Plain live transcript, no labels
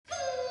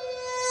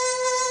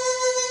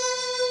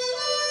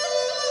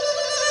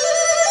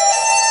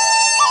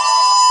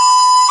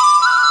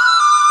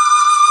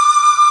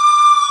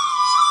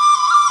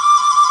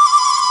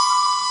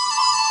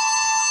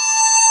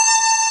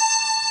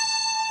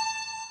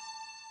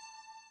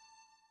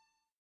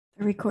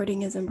The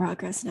recording is in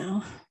progress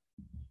now.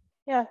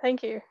 Yeah,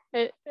 thank you.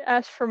 It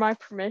asked for my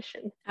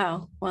permission.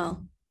 Oh,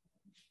 well.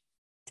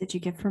 Did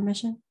you give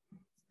permission?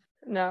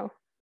 No.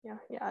 Yeah,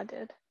 I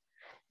did.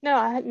 No,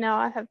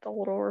 I have the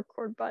little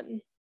record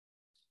button.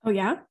 Oh,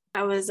 yeah?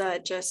 I was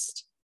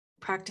just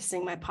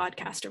practicing my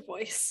podcaster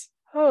voice.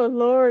 Oh,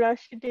 Lord, I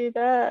should do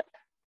that.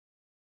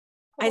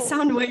 I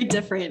sound way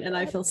different and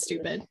I feel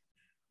stupid.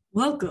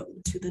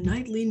 Welcome to the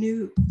nightly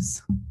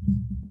news.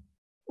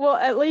 Well,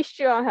 at least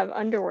you don't have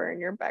underwear in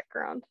your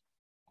background.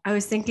 I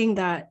was thinking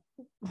that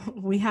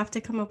we have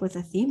to come up with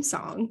a theme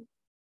song.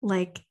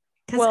 Like,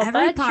 because well,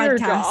 every that's your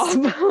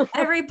job.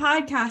 every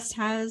podcast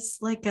has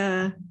like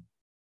a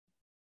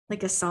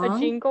song. A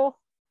jingle.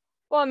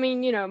 Well, I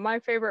mean, My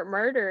Favorite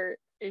Murder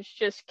is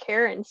just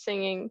Karen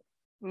singing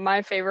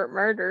My Favorite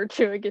Murder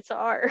to a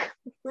guitar.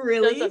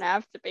 Really? It doesn't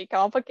have to be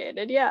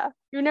complicated. Yeah.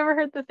 You never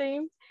heard the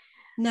theme?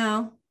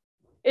 No.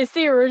 It's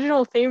the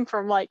original theme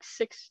from like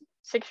six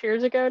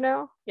years ago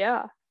now.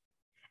 Yeah.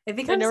 It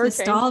becomes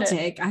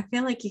nostalgic. I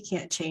feel like you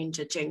can't change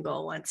a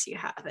jingle once you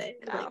have it.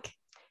 No.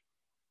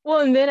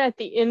 Well, and then at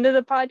the end of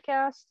the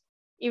podcast,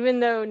 even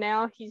though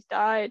now he's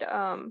died,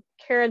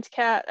 Karen's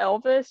cat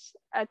Elvis,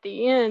 at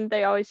the end,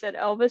 they always said,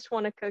 Elvis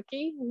want a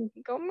cookie? And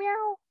he'd go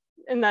meow.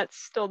 And that's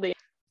still the...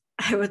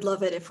 I would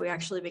love it if we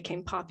actually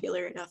became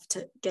popular enough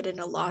to get in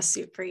a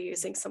lawsuit for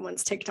using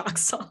someone's TikTok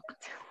song.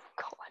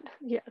 God,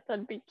 yeah,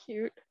 that'd be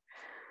cute.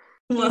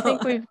 Do you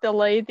think we've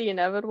delayed the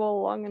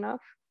inevitable long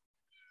enough?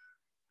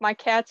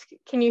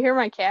 Can you hear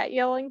my cat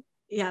yelling?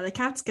 Yeah, the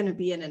cat's going to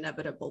be an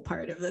inevitable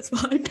part of this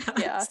podcast.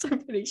 Yeah.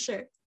 I'm pretty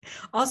sure.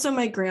 Also,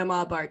 my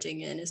grandma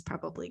barging in is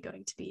probably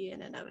going to be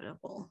an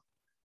inevitable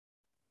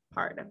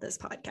part of this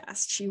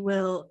podcast. She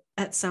will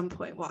at some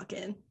point walk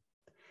in.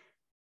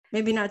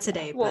 Maybe not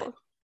today, but...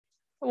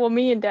 Well,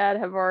 me and Dad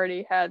have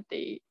already had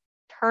the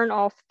turn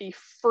off the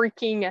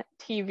freaking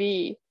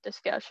TV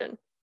discussion.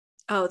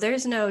 Oh,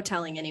 there's no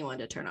telling anyone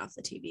to turn off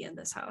the TV in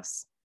this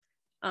house.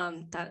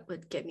 That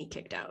would get me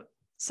kicked out.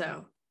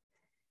 So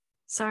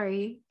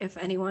sorry if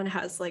anyone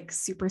has like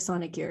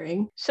supersonic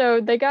hearing.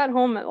 So they got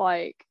home at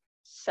like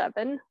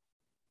 7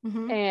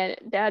 and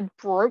Dad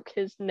broke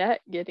his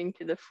neck getting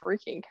to the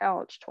freaking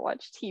couch to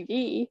watch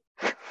TV.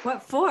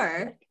 What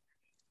for?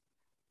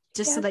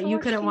 Just so that you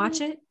couldn't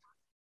watch it?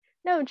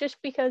 No, just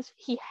because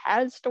he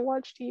has to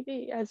watch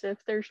TV, as if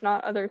there's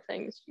not other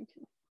things you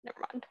can... Never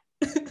mind.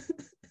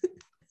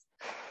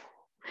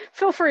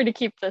 Feel free to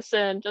keep this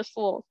in, just a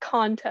little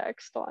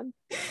context on.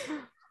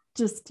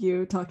 Just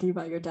you talking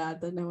about your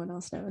dad that no one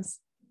else knows.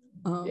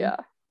 Yeah,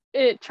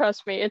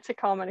 trust me, it's a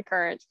common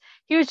occurrence.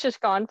 He was just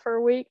gone for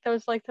a week. That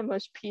was like the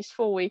most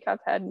peaceful week I've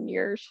had in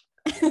years.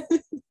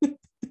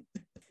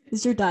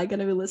 Is your dad going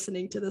to be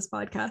listening to this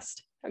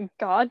podcast?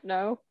 God,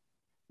 no.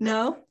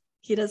 No?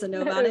 He doesn't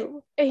know about it?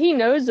 He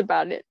knows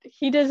about it.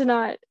 He does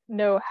not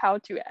know how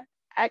to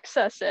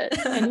access it,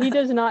 and he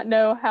does not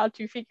know how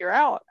to figure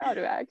out how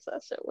to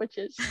access it, which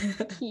is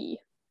key.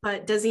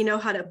 But does he know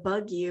how to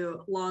bug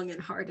you long and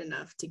hard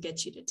enough to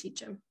get you to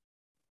teach him?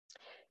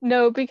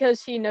 No,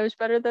 because he knows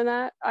better than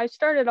that. I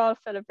started off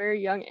at a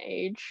very young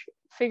age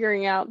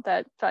figuring out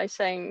that by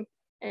saying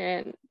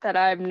and that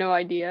I have no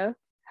idea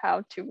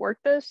how to work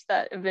this,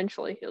 that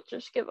eventually he'll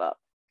just give up.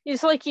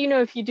 It's like,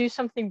 if you do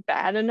something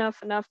bad enough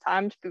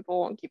times, people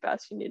won't keep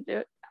asking you to do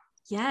it.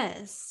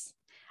 Yes.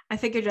 I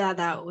figured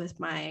that out with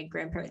my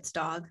grandparents'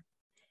 dog.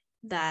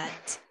 That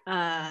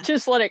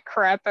just let it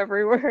crap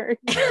everywhere.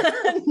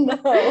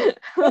 No.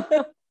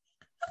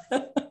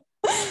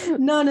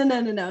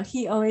 No.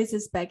 He always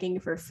is begging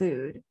for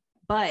food.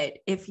 But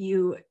if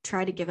you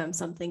try to give him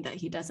something that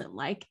he doesn't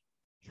like,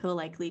 he'll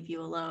like leave you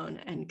alone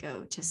and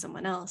go to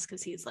someone else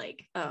because he's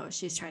like, oh,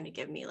 she's trying to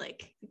give me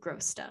like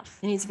gross stuff.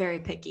 And he's very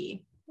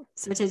picky.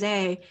 So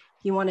today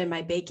he wanted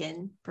my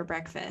bacon for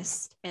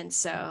breakfast. And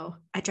so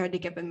I tried to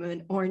give him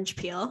an orange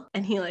peel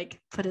and he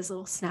like put his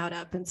little snout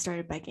up and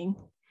started begging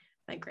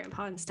my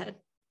grandpa instead.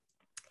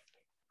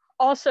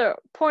 Also,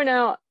 point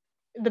out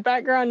the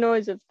background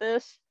noise of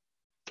this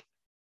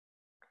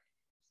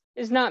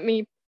is not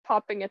me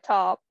popping a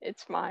top.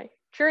 It's my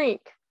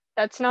drink.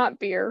 That's not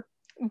beer,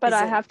 but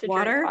I have to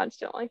drink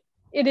constantly.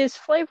 It is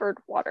flavored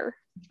water.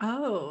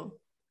 Oh,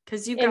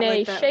 because you've got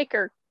in a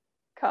shaker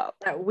cup.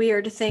 That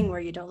weird thing where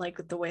you don't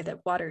like the way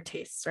that water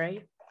tastes,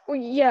 right? Well,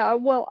 yeah.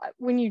 Well,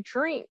 when you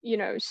drink,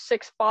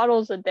 6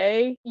 bottles a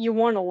day, you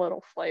want a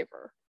little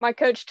flavor. My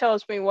coach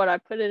tells me what I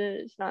put in it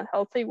is not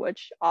healthy,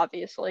 which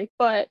obviously,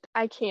 but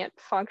I can't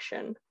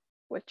function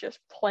with just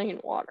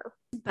plain water.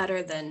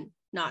 Better than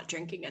not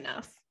drinking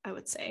enough, I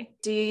would say.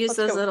 Do you use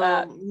those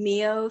little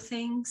Mio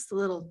things? The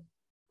little...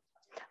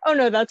 Oh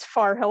no, that's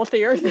far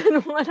healthier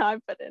than what I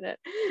put in it.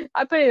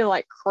 I put in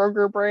like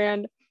Kroger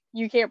brand.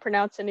 You can't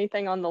pronounce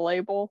anything on the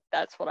label.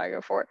 That's what I go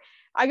for.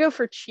 I go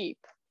for cheap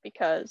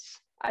because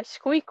I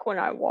squeak when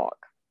I walk.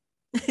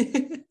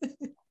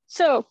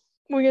 So,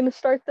 we're going to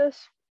start this?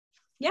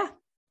 Yeah.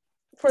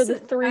 For the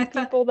 3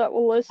 people that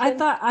will listen.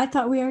 I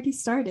thought we already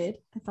started.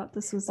 I thought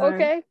this was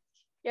our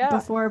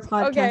before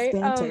podcast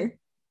banter.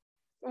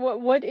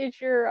 What is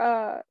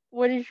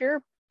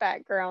your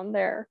background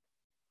there,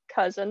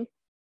 cousin.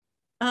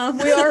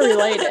 We We are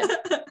related.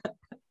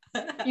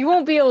 You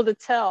won't be able to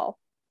tell.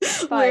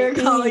 We're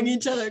calling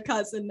each other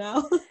cousin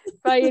now.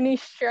 By any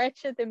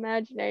stretch of the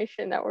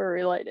imagination that we're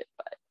related,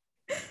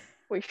 but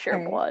we share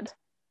Right. blood.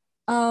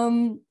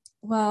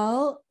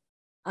 Well,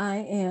 I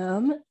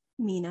am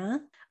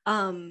Mina.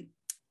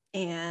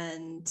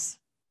 And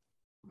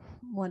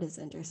what is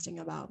interesting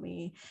about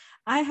me?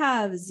 I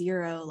have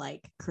zero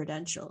like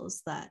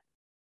credentials that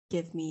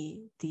give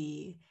me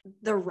the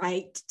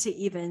right to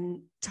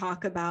even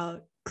talk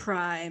about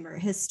crime or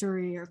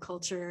history or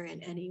culture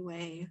in any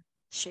way,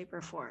 shape,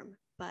 or form.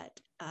 But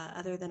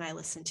other than I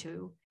listen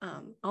to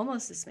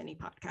almost as many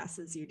podcasts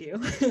as you do.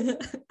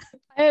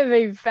 I have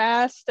a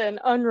vast and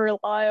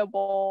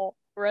unreliable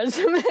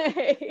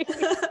resume.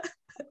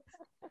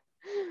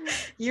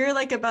 You're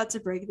like about to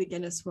break the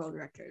Guinness World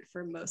Record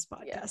for most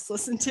podcasts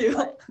listened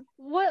to.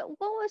 What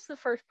was the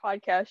first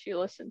podcast you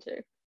listened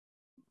to?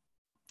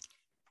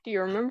 Do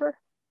you remember?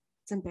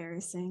 It's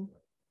embarrassing.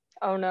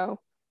 Oh no.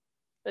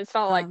 It's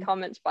not like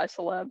comments by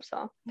celebs,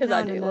 huh? Because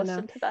I do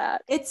listen to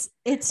that. It's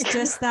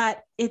just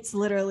that it's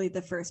literally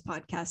the first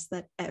podcast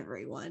that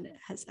everyone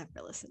has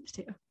ever listened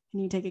to. Can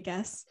you take a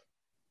guess?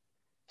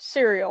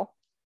 Serial.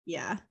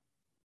 Yeah.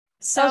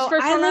 So that was the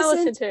first one I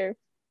listened to.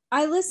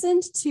 I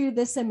listened to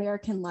This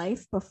American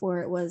Life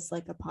before it was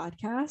like a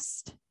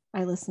podcast.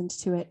 I listened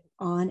to it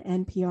on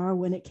NPR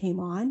when it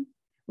came on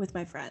with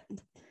my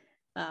friend.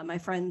 My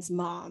friend's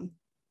mom,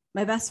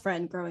 my best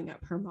friend growing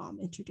up, her mom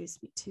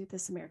introduced me to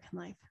This American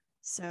Life.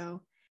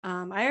 So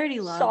I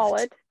already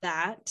loved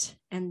that.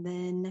 And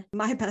then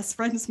my best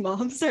friend's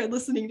mom started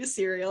listening to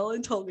Serial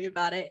and told me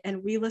about it.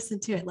 And we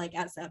listened to it like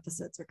as the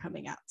episodes were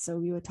coming out. So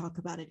we would talk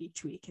about it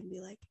each week and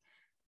be like,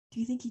 do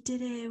you think he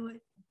did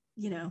it?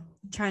 You know,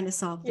 trying to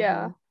solve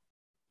the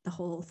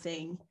whole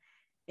thing.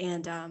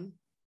 And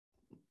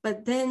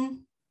but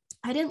then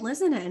I didn't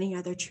listen to any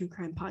other true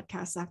crime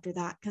podcasts after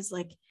that because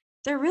like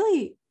there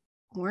really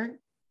weren't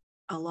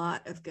a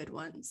lot of good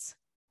ones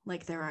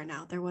like there are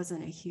now. There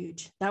wasn't a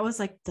huge, that was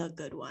like the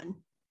good one.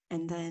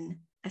 And then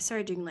I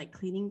started doing like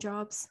cleaning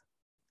jobs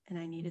and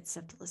I needed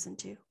stuff to listen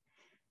to.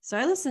 So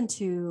I listened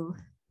to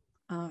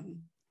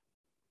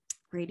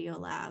Radio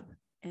Lab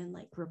and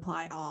like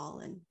Reply All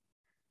and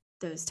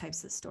those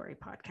types of story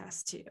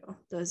podcasts too.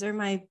 Those are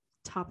my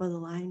top of the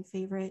line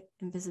favorite.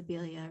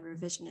 Invisibilia,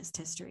 Revisionist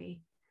History,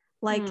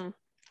 like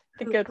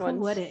the good ones.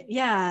 Who wouldn't?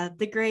 Yeah,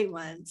 the great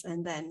ones.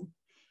 And then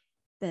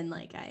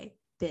like I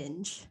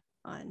binge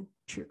on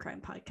true crime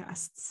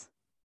podcasts,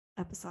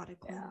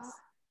 episodic ones.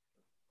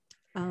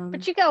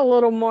 But you got a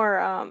little more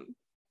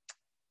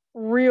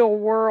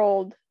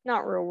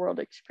not real world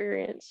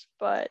experience,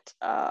 but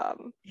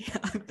yeah,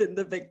 I've been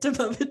the victim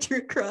of a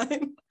true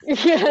crime. Or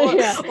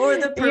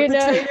the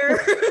perpetrator.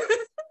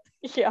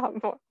 Yeah,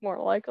 more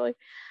likely.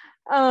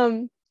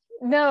 No,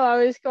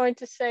 I was going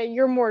to say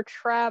you're more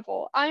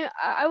travel.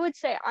 I would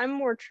say I'm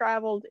more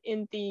traveled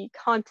in the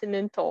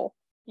continental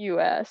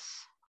US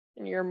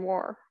and you're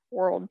more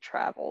world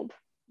traveled.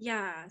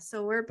 Yeah,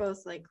 so we're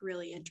both like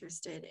really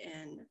interested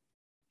in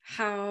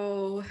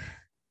how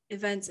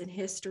events in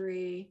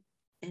history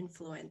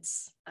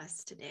influence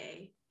us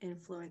today,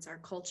 influence our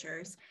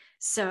cultures.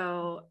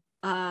 So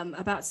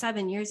about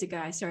 7 years ago,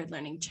 I started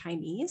learning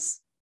Chinese.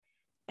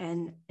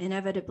 And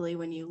inevitably,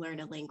 when you learn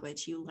a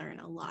language, you learn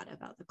a lot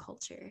about the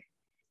culture.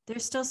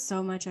 There's still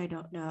so much I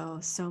don't know,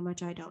 so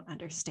much I don't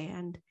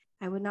understand.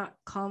 I would not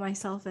call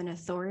myself an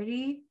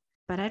authority,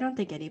 but I don't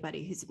think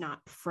anybody who's not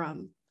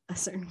from a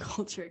certain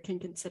culture can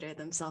consider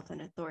themselves an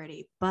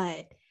authority,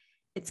 but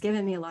it's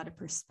given me a lot of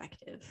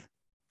perspective.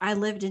 I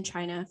lived in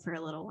China for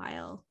a little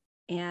while,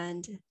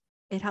 and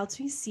it helps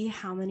me see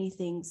how many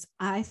things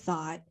I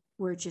thought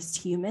were just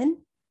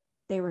human.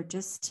 They were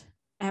just,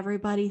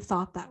 everybody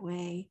thought that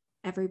way.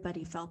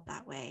 Everybody felt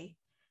that way.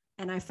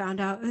 And I found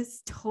out it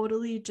was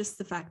totally just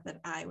the fact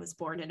that I was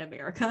born in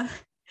America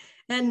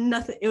and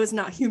nothing, it was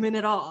not human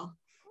at all.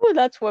 Oh,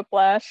 that's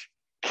whiplash.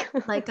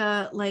 like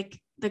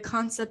the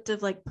concept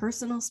of like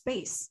personal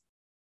space.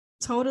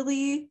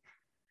 Totally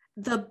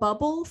the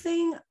bubble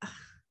thing.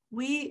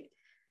 We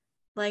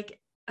like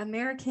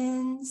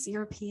Americans,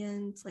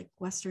 Europeans, like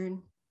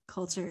Western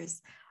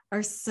cultures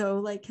are so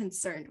like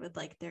concerned with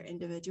like their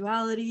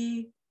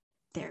individuality,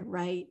 their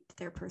right,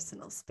 their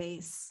personal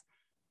space.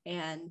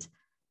 And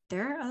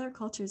there are other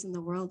cultures in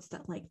the world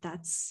that like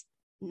that's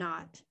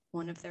not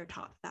one of their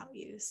top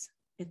values.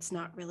 It's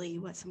not really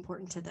what's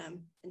important to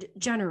them. And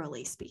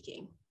generally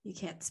speaking, you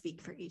can't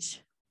speak for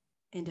each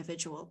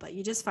individual, but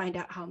you just find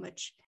out how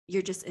much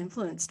you're just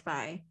influenced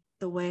by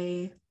the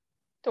way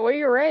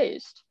you're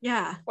raised.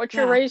 Yeah. What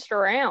you're raised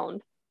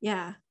around.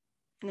 Yeah.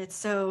 And it's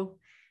so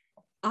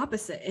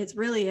opposite. It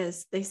really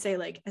is. They say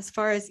like as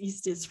far as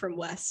east is from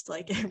west,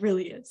 like it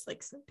really is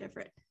like so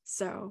different.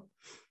 So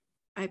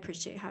I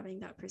appreciate having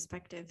that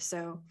perspective.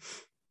 So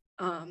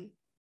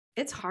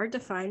it's hard to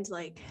find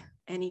like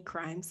any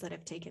crimes that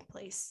have taken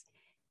place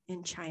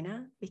in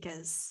China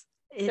because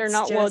they're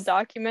not well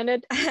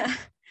documented.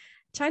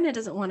 China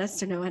doesn't want us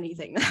to know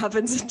anything that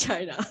happens in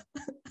China.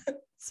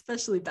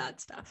 especially bad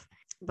stuff.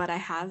 But I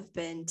have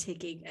been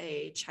taking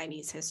a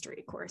Chinese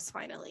history course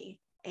finally.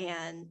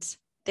 And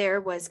there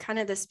was kind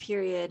of this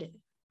period.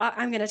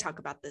 I'm going to talk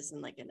about this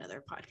in like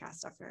another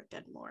podcast after I've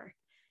done more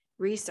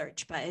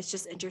research, but it's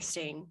just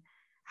interesting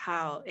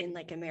how in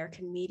like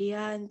American media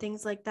and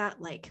things like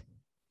that, like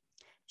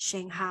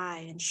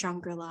Shanghai and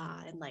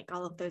Shangri-La and like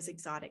all of those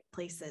exotic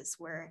places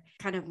were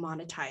kind of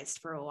monetized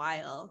for a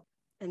while.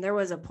 And there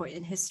was a point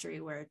in history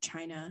where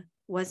China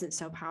wasn't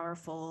so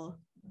powerful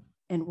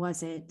and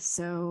wasn't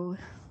so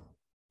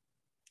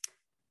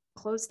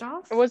closed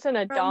off. It wasn't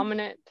a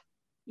dominant.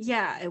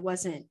 Yeah, it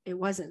wasn't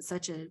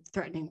such a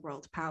threatening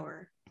world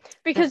power.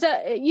 Because,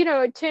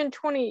 10,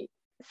 20,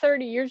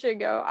 30 years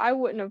ago, I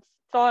wouldn't have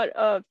thought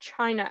of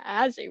China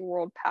as a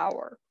world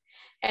power.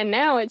 And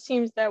now it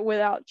seems that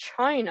without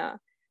China,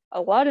 a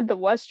lot of the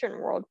Western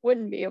world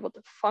wouldn't be able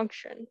to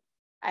function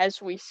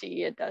as we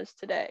see it does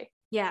today.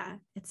 Yeah,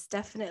 it's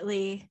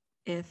definitely,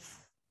 if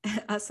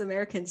us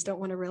Americans don't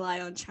want to rely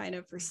on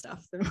China for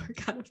stuff, then we're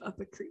kind of up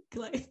a creek.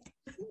 Like,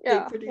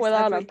 yeah,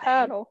 without everything. A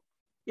paddle.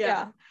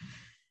 Yeah.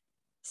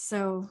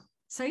 So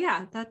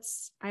yeah,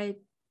 I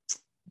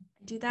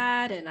do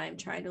that, and I'm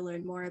trying to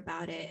learn more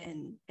about it,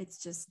 and it's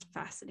just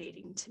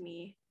fascinating to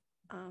me.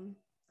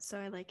 So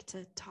I like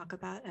to talk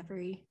about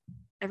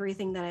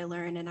everything that I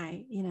learn, and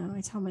I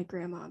tell my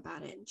grandma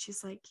about it, and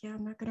she's like, yeah,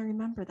 I'm not going to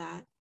remember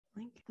that.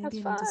 Like,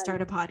 maybe I need to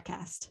start a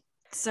podcast.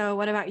 So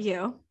what about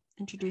you?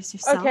 Introduce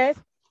yourself. Okay.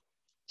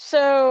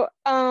 So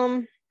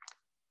you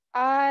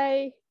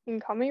can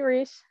call me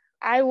Reese.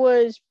 I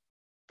was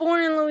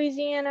born in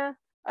Louisiana,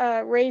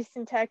 raised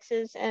in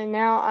Texas, and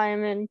now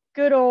I'm in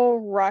good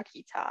old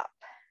Rocky Top.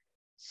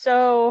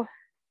 So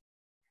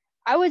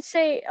I would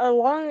say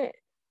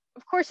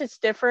of course it's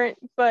different,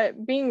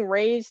 but being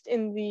raised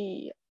in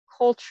the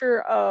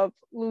culture of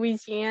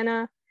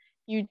Louisiana,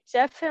 you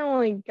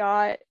definitely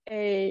got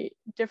a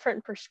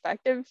different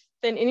perspective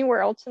than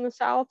anywhere else in the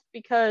South,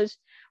 because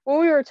when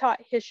we were taught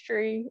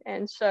history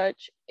and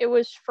such, it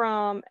was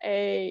from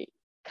a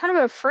kind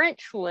of a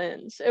French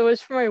lens. It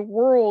was from a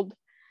world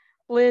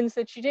lens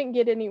that you didn't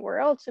get anywhere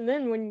else. And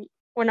then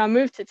when I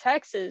moved to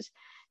Texas,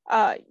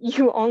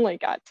 you only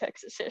got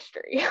Texas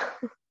history.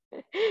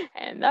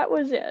 And that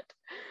was it.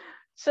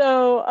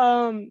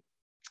 So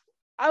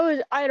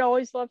I'd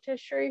always loved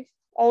history,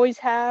 always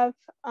have.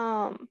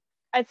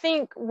 I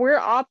think we're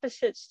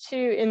opposites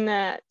too, in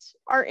that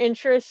our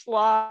interests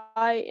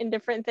lie in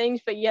different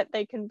things, but yet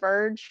they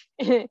converge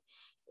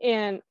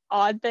in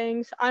odd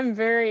things.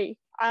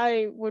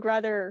 I would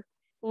rather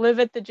live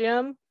at the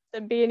gym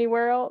than be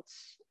anywhere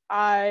else.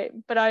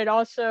 But I'd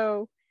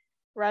also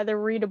rather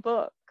read a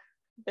book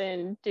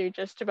than do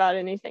just about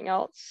anything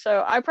else.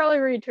 So I probably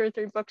read 2 or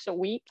 3 books a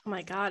week. Oh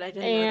my God, I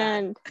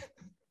didn't know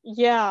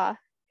that.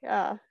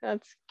 Yeah,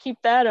 let's keep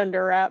that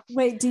under wraps.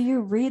 Wait, do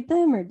you read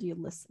them or do you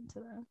listen to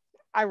them?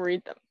 I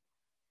read them.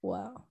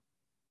 Wow.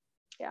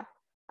 Yeah,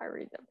 I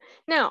read them.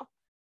 Now,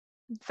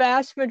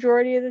 vast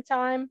majority of the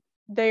time,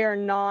 they are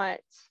not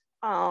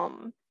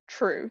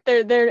true.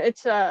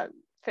 It's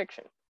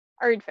fiction.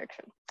 I read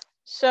fiction.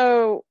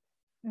 So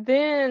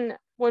then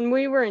when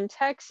we were in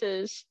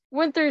Texas,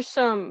 went through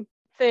some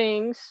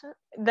things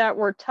that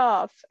were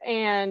tough,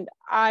 and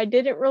I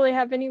didn't really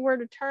have anywhere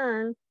to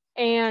turn.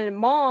 And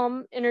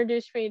Mom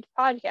introduced me to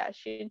podcasts.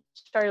 She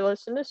started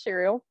listening to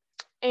Serial,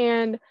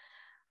 and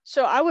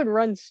so I would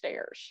run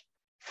stairs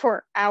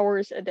for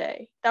hours a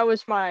day. That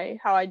was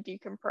how I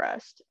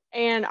decompressed.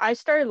 And I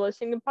started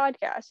listening to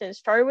podcasts, and it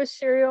started with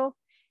Serial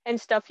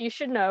and Stuff You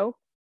Should Know.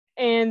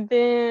 And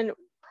then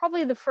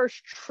probably the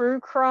first true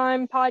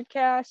crime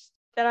podcast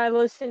that I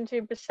listened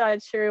to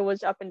besides Serial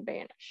was Up and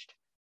Vanished.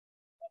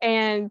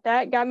 And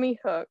that got me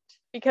hooked,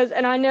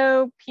 and I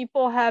know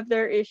people have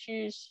their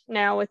issues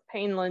now with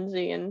Payne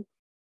Lindsay, and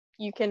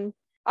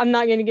I'm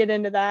not going to get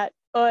into that,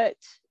 but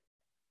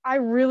I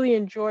really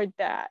enjoyed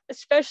that,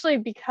 especially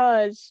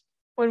because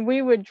when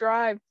we would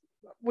drive,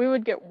 we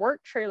would get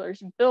work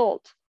trailers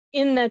built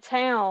in the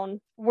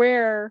town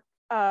where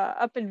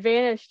Up and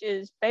Vanished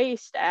is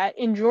based at,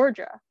 in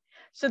Georgia.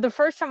 So the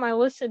first time I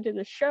listened to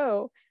the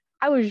show,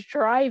 I was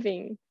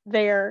driving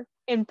there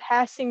and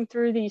passing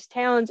through these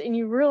towns, and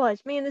you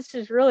realize, man, this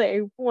is really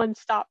a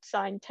one-stop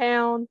sign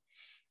town.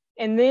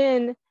 And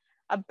then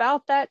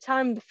about that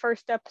time, the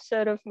first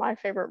episode of My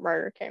Favorite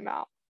Murder came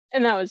out,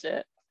 and that was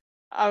it.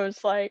 I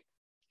was like,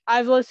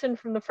 I've listened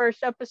from the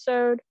first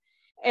episode,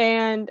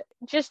 and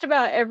just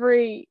about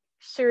every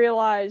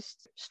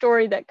serialized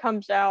story that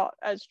comes out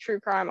as true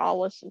crime, I'll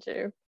listen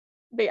to.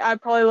 I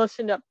probably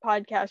listen to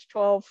podcasts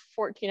 12,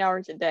 14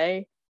 hours a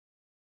day.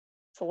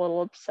 It's a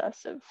little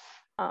obsessive.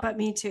 But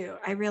me too.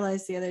 I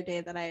realized the other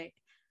day that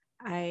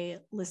I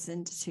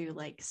listened to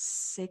like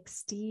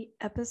 60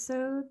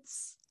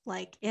 episodes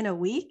like in a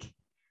week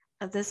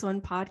of this one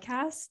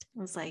podcast. It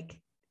was like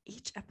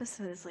each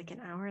episode is like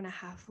an hour and a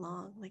half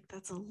long. Like,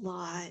 that's a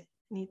lot. I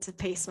need to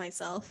pace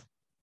myself.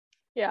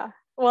 Yeah.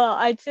 Well,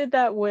 I did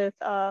that with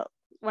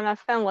when I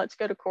found Let's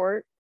Go to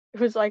Court. It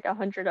was like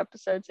 100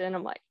 episodes in.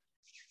 I'm like,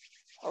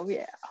 oh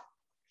yeah, I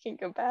can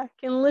go back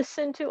and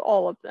listen to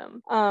all of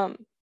them.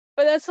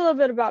 But that's a little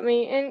bit about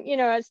me.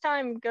 And, as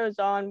time goes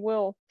on,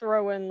 we'll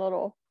throw in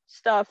little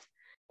stuff.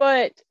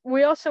 But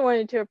we also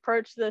wanted to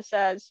approach this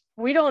as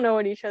we don't know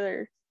what each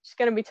other is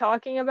going to be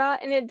talking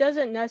about. And it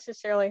doesn't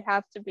necessarily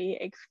have to be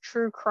a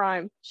true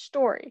crime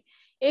story.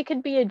 It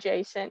could be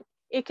adjacent.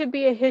 It could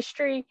be a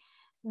history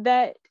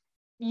that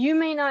you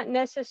may not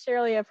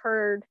necessarily have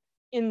heard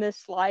in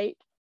this light,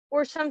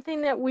 or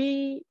something that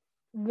we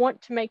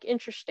want to make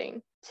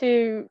interesting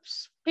to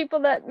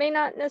people that may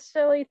not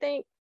necessarily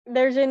think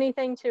there's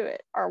anything to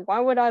it, or why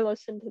would I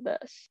listen to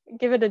this?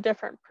 Give it a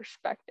different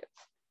perspective.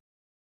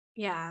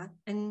 Yeah,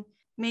 and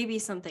maybe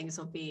some things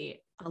will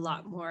be a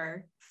lot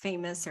more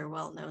famous or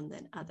well known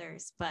than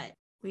others, but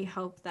we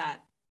hope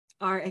that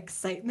our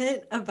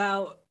excitement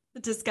about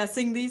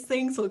discussing these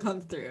things will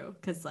come through,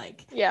 because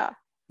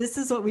this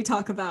is what we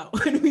talk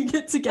about when we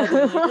get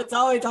together. It's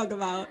all we talk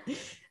about.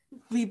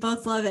 We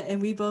both love it,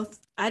 and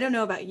I don't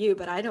know about you,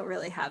 but I don't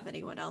really have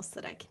anyone else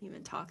that I can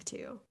even talk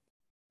to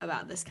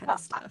about this kind of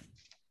stuff.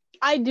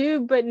 I do,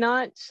 but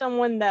not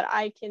someone that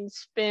I can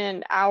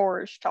spend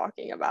hours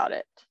talking about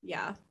it.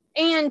 Yeah.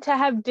 And to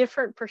have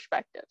different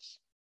perspectives.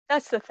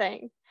 That's the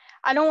thing.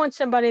 I don't want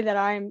somebody that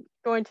I'm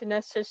going to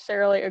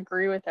necessarily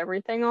agree with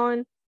everything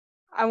on.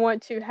 I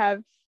want to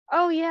have,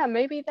 oh yeah,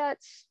 maybe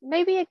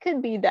it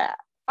could be that.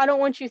 I don't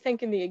want you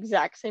thinking the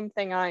exact same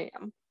thing I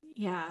am.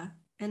 Yeah.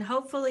 And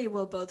hopefully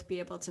we'll both be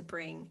able to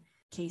bring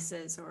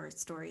cases or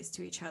stories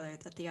to each other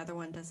that the other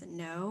one doesn't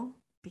know,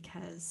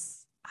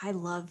 because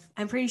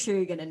I'm pretty sure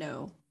you're going to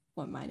know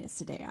what mine is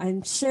today.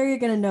 I'm sure you're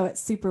going to know it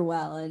super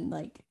well and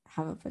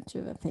have a bunch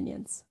of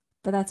opinions,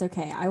 but that's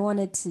okay. I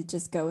wanted to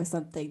just go with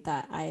something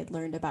that I had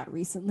learned about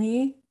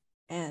recently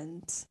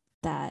and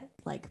that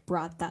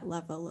brought that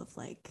level of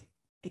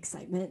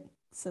excitement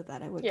so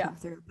that I would come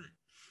through. But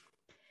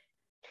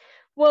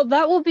well,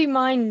 that will be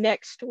mine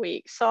next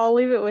week, so I'll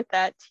leave it with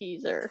that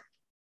teaser.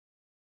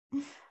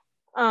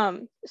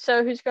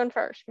 So who's going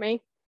first?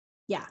 Me?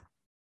 Yeah.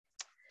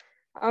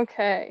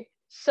 Okay.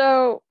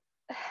 So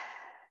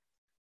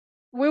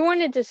we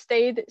wanted to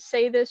say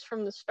this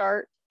from the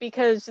start,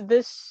 because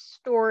this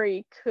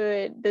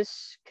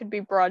could be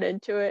brought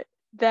into it,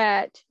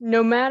 that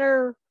no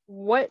matter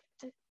what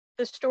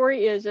the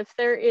story is, if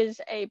there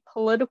is a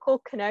political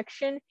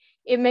connection,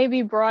 it may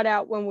be brought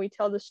out when we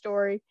tell the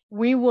story.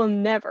 We will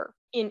never,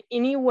 in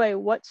any way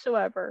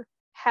whatsoever,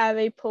 have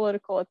a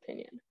political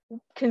opinion.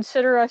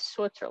 Consider us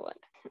Switzerland.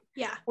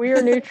 Yeah. We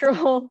are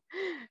neutral.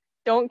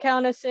 Don't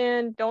count us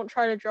in. Don't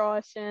try to draw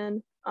us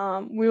in.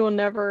 We will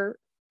never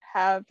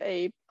have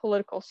a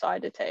political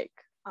side to take.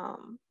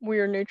 We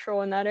are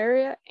neutral in that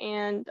area,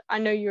 and I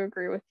know you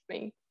agree with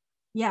me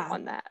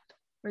on that.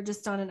 We're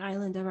just on an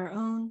island of our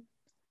own.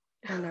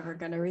 We're never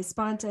going to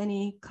respond to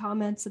any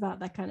comments about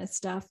that kind of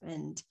stuff,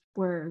 and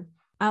we're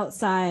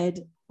outside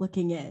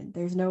looking in.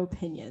 There's no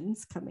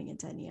opinions coming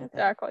into any of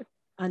it.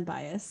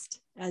 Unbiased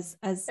as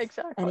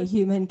any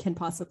human can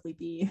possibly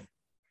be.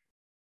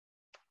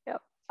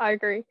 Yep, I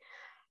agree.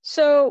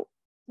 So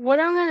what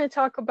I'm going to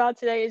talk about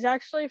today is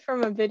actually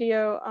from a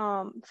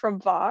video from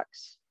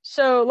Vox.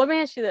 So let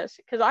me ask you this,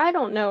 because I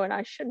don't know, and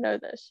I should know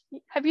this.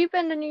 Have you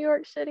been to New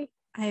York City?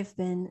 I've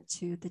been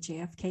to the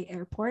JFK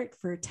airport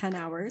for 10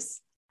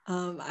 hours.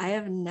 I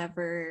have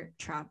never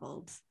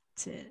traveled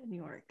to New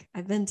York.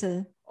 I've been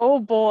to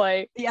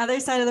the other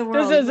side of the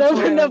world. This has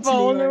opened up a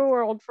whole new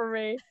world for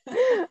me.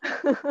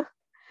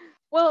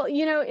 Well,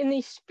 in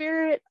the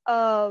spirit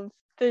of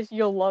this,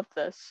 you'll love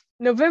this.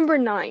 November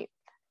 9th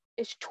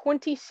is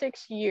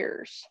 26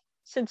 years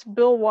since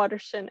Bill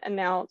Watterson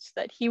announced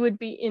that he would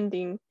be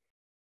ending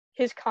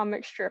his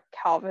comic strip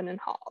Calvin and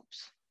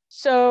Hobbes.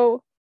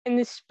 So, in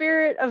the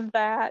spirit of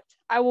that,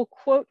 I will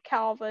quote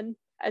Calvin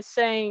as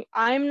saying,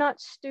 "I'm not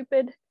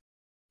stupid.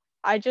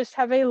 I just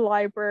have a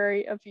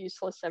library of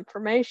useless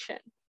information."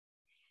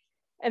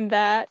 And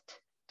that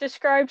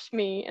describes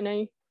me in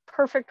a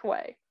perfect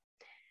way.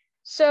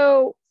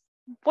 So,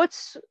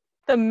 what's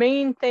the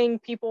main thing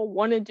people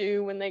want to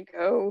do when they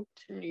go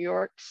to New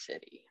York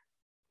City?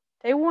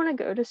 They want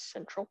to go to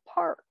Central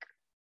Park.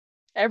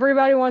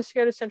 Everybody wants to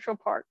go to Central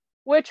Park,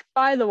 which,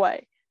 by the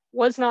way,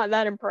 was not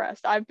that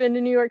impressed. I've been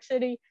to New York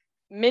City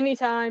many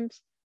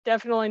times,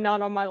 definitely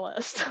not on my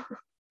list.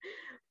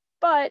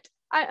 But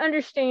I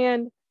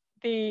understand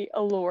the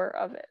allure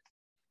of it.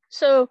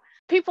 So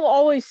people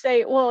always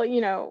say, well,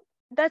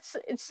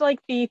 it's like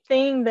the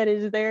thing that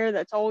is there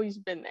that's always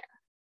been there.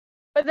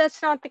 But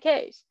that's not the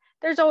case.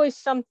 There's always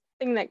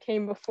something that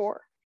came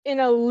before. In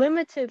a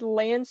limited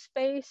land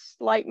space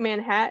like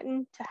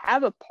Manhattan, to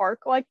have a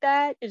park like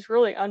that is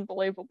really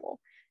unbelievable.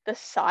 The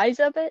size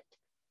of it,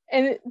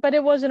 but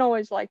it wasn't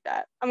always like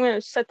that. I'm going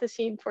to set the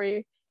scene for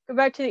you. Go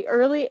back to the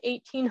early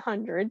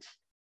 1800s,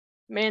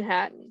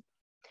 Manhattan.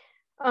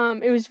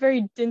 It was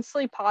very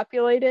densely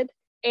populated,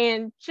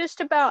 and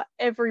just about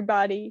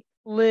everybody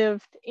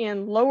lived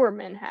in lower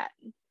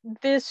Manhattan.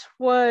 This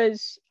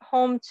was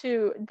home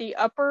to the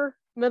upper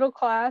middle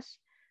class,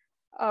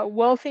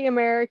 wealthy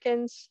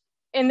Americans,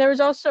 and there was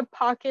also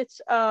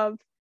pockets of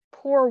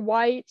poor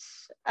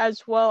whites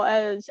as well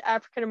as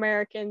African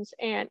Americans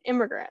and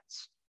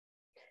immigrants.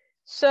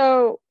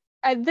 So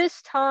at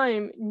this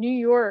time, New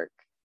York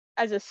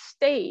as a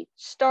state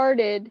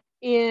started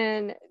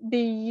in the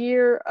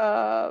year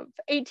of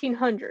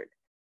 1800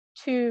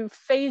 to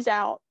phase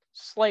out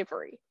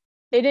slavery.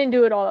 They didn't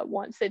do it all at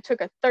once. They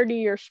took a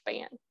 30-year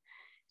span.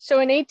 So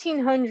in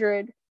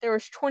 1800, there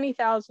was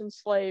 20,000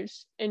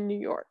 slaves in New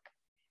York.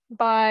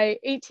 By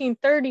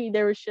 1830,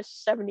 there was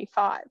just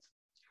 75.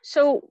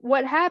 So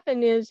what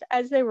happened is,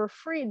 as they were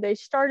freed, they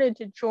started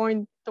to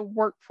join the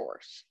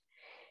workforce.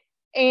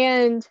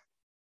 And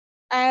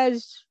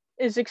as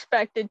is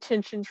expected,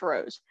 tensions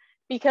rose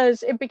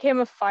because it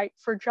became a fight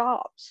for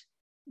jobs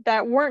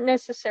that weren't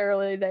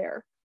necessarily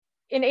there.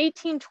 In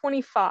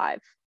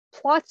 1825,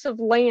 plots of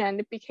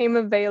land became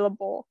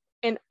available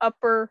in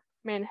Upper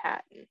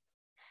Manhattan.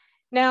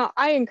 Now,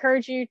 I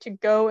encourage you to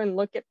go and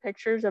look at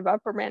pictures of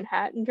Upper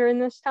Manhattan during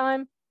this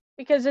time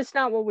because it's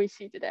not what we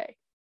see today.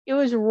 It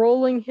was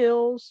rolling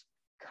hills,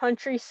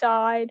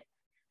 countryside,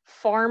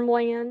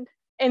 farmland,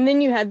 and then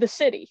you had the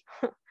city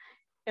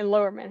in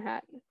Lower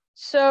Manhattan.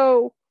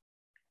 So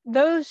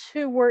those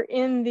who were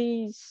in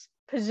these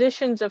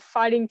positions of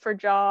fighting for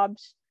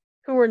jobs,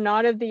 who were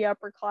not of the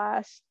upper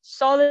class,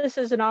 saw this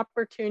as an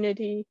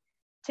opportunity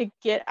to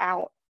get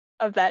out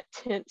of that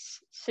tense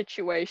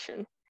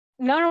situation.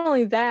 Not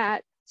only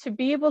that, to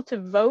be able to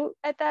vote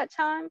at that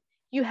time,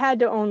 you had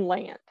to own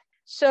land.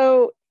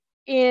 So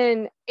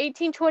in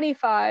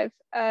 1825,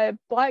 a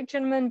Black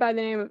gentleman by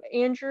the name of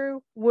Andrew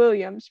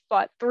Williams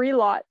bought 3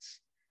 lots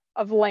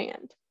of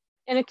land,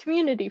 and a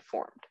community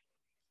formed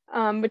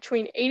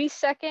between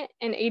 82nd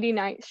and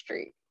 89th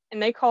Street,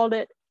 and they called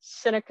it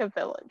Seneca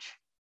Village.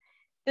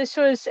 This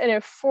was an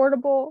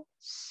affordable,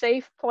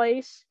 safe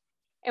place,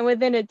 and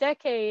within a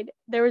decade,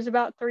 there was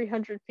about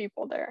 300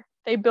 people there.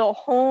 They built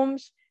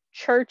homes,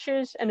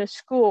 churches, and a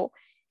school.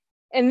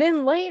 And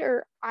then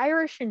later,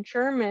 Irish and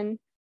German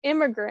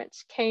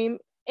immigrants came,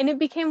 and it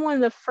became one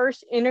of the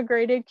first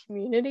integrated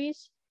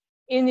communities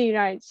in the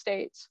United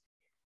States.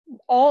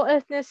 All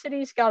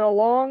ethnicities got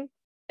along.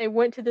 They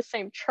went to the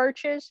same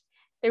churches.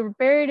 They were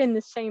buried in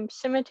the same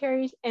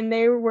cemeteries, and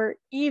they were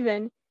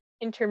even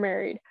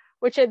intermarried,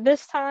 which at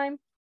this time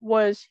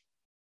was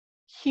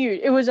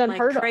huge. It was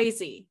unheard of.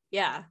 Crazy.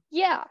 Yeah.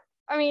 Yeah.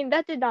 I mean,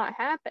 that did not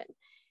happen.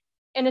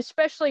 And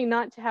especially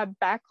not to have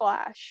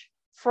backlash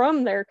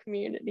from their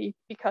community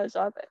because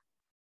of it.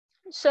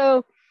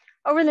 So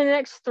over the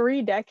next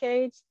 3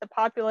 decades, the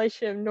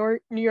population of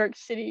New York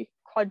City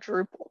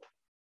quadrupled.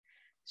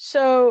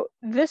 So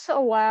this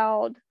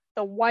allowed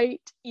the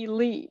white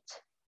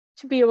elite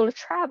to be able to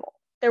travel.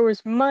 There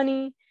was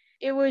money.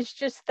 It was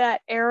just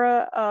that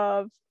era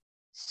of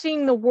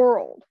seeing the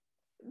world.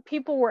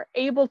 People were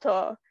able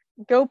to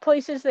go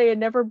places they had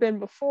never been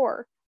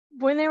before.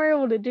 When they were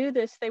able to do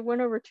this, they went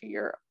over to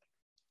Europe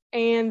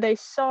and they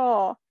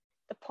saw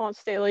the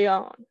Ponce de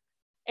Leon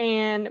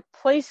and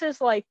places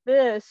like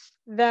this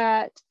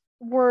that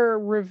were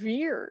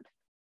revered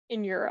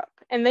in Europe.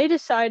 And they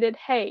decided,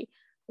 hey,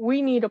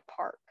 we need a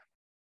park.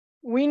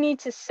 We need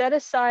to set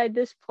aside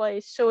this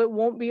place so it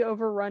won't be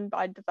overrun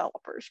by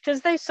developers, because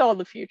they saw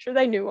the future.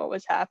 They knew what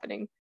was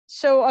happening.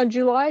 So on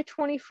July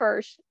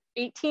 21st,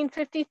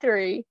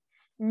 1853,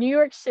 New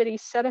York City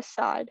set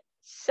aside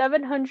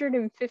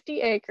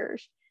 750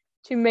 acres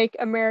to make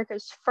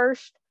America's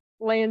first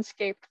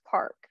landscaped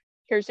park.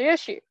 Here's the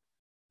issue.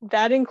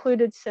 That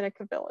included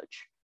Seneca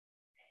Village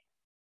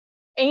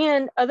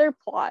and other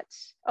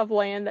plots of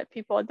land that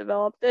people had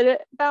developed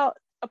at about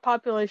a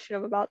population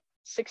of about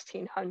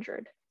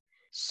 1,600.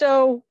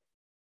 So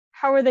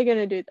how are they going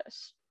to do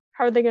this?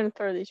 How are they going to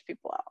throw these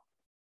people out?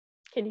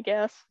 Can you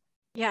guess?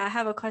 Yeah, I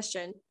have a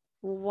question.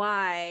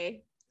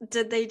 Why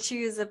did they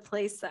choose a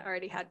place that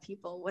already had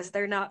people? Was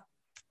there not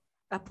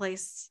a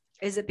place?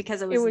 Is it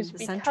because it was in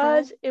the central? It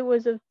was because it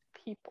was of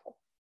people.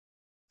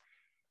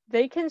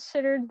 They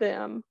considered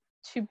them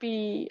to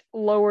be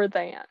lower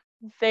than.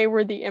 They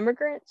were the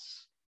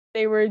immigrants.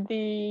 They were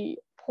the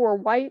poor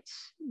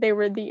whites. They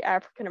were the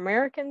African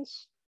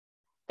Americans.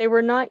 They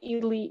were not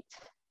elite.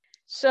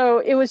 So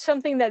it was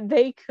something that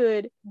they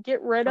could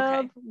get rid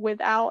of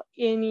without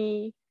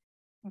any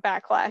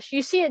backlash.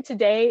 You see it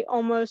today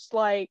almost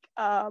like,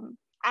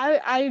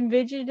 I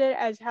envisioned it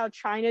as how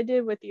China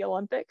did with the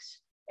Olympics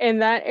in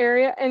that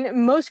area.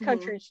 And most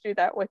countries do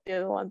that with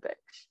the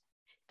Olympics.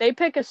 They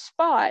pick a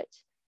spot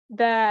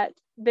that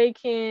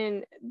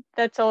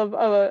that's of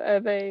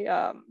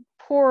a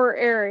poor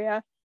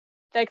area,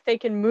 that they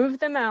can move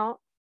them out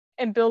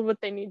and build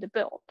what they need to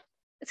build.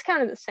 It's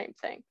kind of the same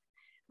thing,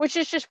 which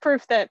is just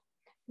proof that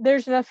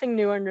there's nothing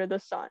new under the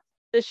sun.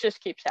 This just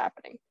keeps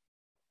happening.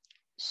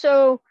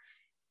 So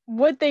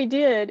what they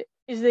did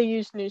is they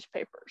used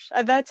newspapers.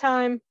 At that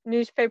time,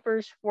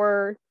 newspapers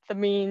were the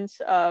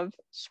means of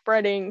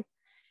spreading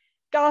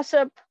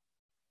gossip,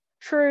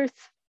 truth,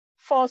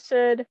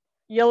 falsehood,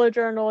 yellow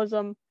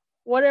journalism,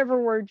 whatever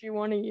word you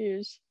want to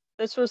use.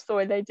 This was the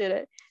way they did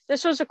it.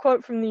 This was a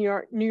quote from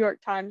the New York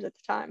Times at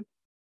the time.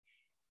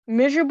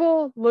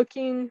 "Miserable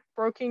looking,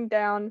 broken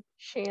down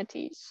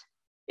shanties.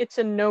 It's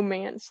a no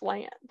man's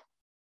land."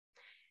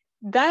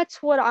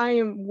 That's what I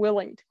am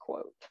willing to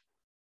quote.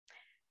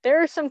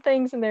 There are some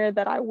things in there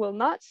that I will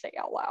not say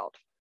out loud.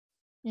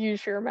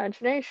 Use your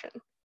imagination.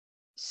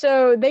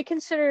 So they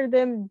consider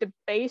them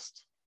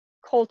debased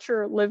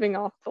culture living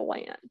off the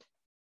land.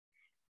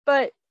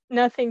 But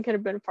nothing could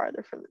have been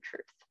farther from the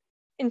truth.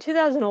 In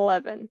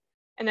 2011,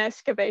 an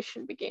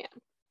excavation began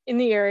in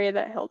the area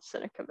that held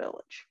Seneca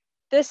Village.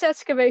 This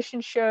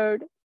excavation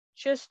showed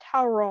just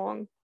how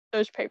wrong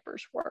those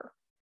papers were.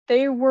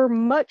 They were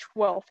much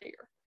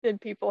wealthier than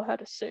people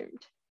had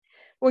assumed.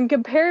 When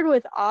compared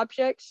with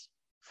objects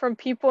from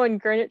people in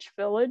Greenwich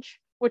Village,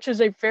 which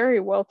was a very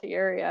wealthy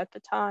area at the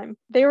time,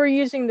 they were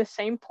using the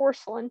same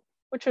porcelain,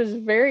 which was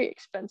very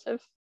expensive.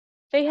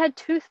 They had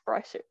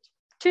toothbrushes,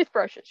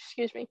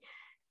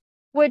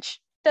 which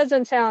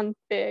doesn't sound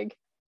big,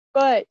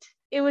 but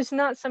it was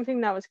not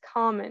something that was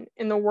common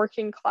in the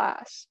working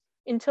class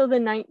until the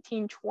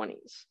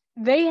 1920s.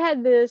 They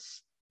had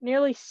this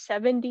nearly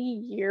 70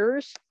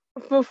 years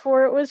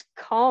before it was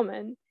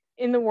common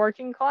in the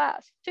working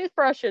class.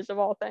 Toothbrushes, of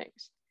all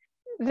things.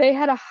 They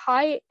had a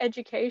high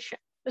education.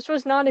 This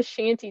was not a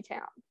shanty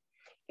town.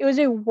 It was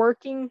a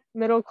working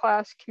middle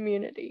class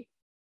community,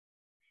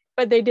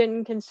 but they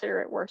didn't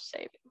consider it worth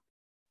saving.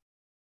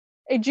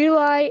 A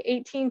July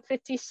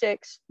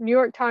 1856 New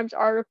York Times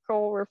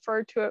article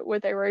referred to it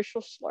with a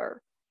racial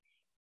slur.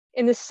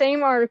 In the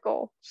same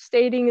article,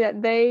 stating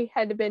that they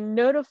had been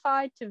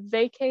notified to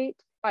vacate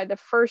by the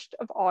 1st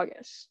of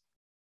August.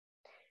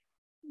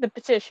 The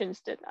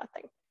petitions did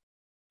nothing.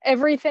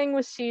 Everything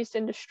was seized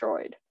and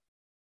destroyed.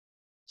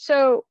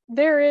 So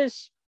there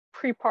is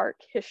pre-park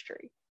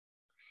history.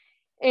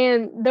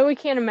 And though we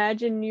can't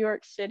imagine New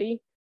York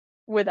City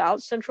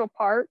without Central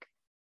Park,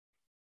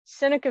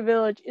 Seneca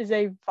Village is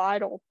a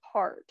vital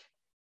part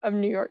of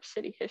New York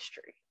City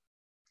history.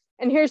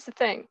 And here's the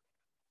thing.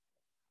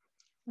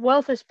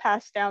 Wealth is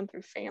passed down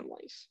through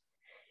families,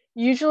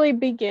 usually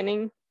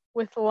beginning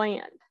with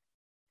land.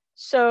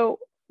 So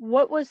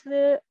what was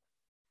the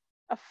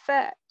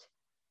effect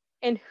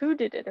and who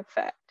did it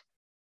affect?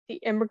 The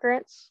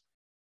immigrants,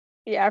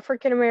 the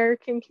African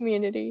American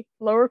community,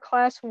 lower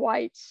class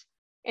whites,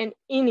 and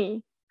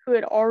any who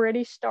had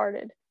already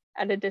started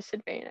at a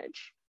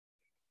disadvantage.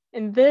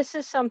 And this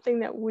is something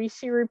that we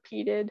see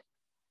repeated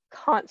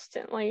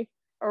constantly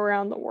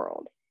around the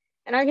world.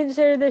 And I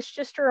consider this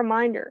just a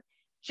reminder.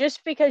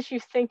 Just because you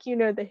think you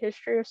know the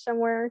history of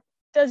somewhere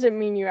doesn't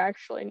mean you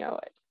actually know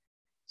it.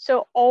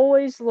 So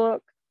always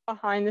look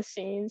behind the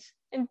scenes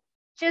and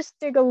just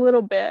dig a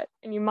little bit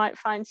and you might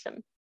find some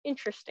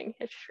interesting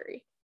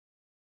history.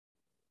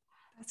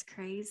 That's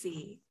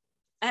crazy.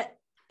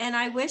 And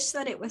I wish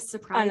that it was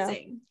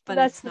surprising, but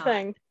that's it's the not.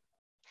 Thing.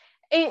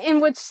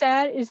 And what's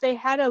sad is they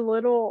had a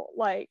little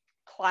like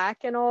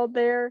plaque and all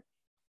there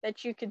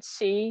that you could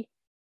see,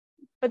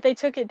 but they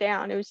took it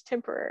down. It was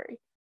temporary.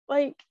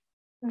 Like,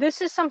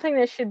 this is something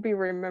that should be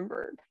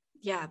remembered.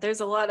 Yeah, there's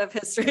a lot of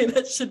history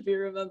that should be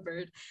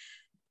remembered.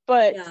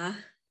 But yeah,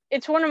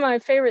 it's one of my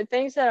favorite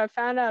things that I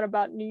found out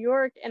about New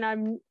York, and I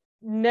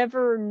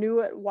never knew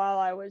it while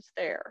I was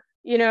there.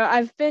 You know,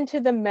 I've been to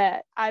the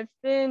Met. I've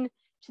been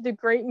to the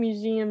great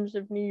museums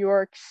of New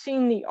York,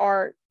 seen the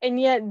art,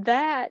 and yet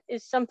that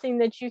is something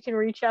that you can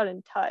reach out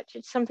and touch.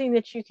 It's something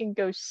that you can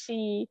go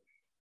see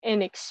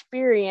and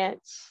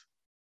experience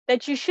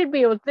that you should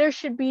be able, there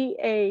should be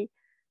a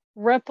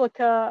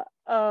replica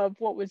of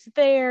what was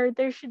there.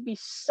 There should be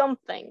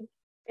something,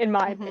 in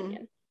my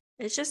opinion.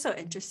 It's just so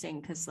interesting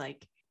because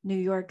like New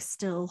York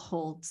still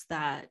holds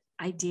that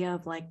idea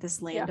of like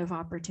this land of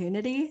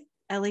opportunity.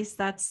 At least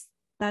that's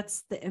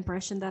the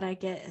impression that I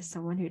get as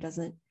someone who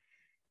doesn't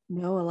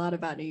know a lot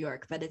about New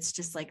York, but it's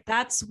just like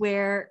that's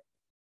where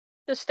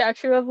the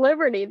Statue of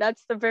Liberty,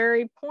 that's the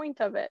very point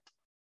of it.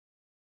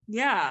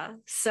 Yeah.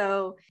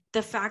 So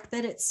the fact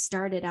that it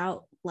started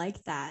out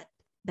like that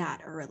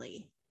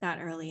early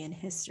in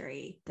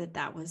history,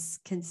 that was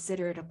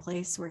considered a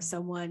place where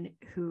someone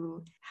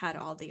who had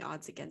all the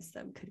odds against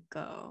them could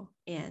go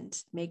and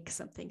make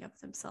something of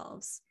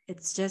themselves.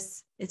 It's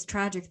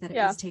tragic that it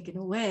was taken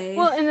away.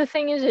 Well, and the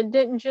thing is, it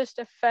didn't just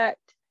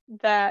affect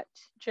that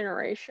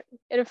generation.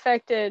 It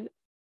affected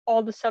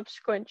all the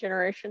subsequent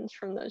generations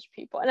from those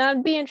people. And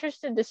I'd be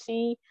interested to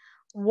see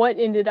what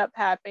ended up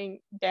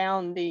happening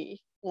down the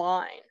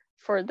line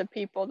for the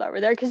people that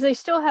were there, because they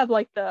still have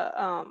like the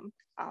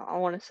I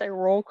want to say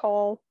roll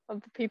call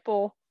of the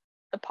people,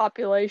 the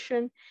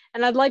population,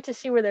 and I'd like to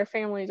see where their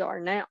families are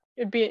now.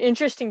 It'd be an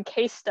interesting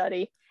case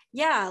study.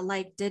 Yeah,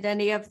 like did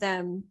any of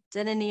them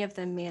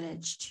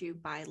manage to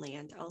buy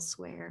land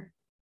elsewhere,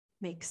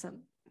 make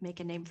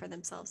a name for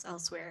themselves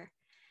elsewhere?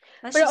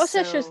 But it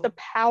also shows the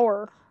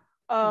power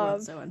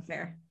of so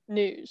unfair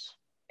news,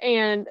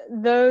 and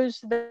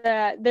those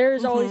that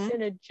there's always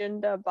an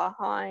agenda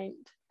behind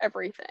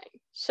everything.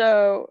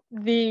 So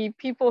the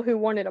people who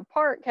wanted a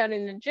park had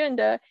an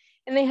agenda,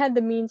 and they had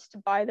the means to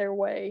buy their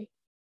way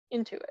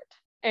into it.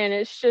 And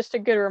it's just a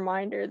good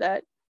reminder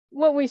that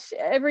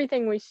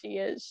everything we see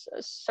is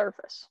a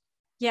surface.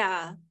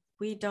 Yeah,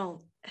 we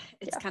don't.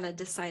 It's kind of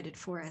decided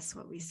for us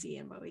what we see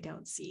and what we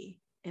don't see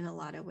in a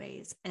lot of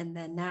ways. And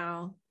then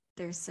now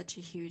there's such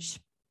a huge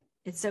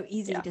It's so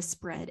easy Yeah. to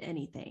spread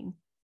anything.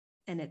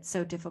 And it's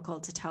so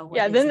difficult to tell what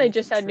Yeah, is then and they isn't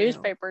just had true.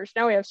 newspapers.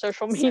 Now we have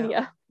social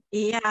media. So,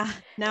 yeah.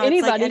 Now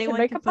it's like Anybody can anyone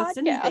make can a post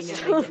anything and make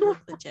it podcast. look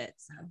legit.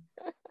 So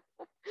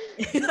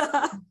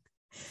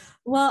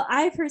well,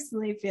 I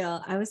personally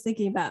feel, I was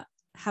thinking about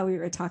how we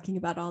were talking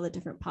about all the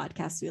different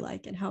podcasts we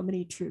like and how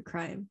many true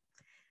crime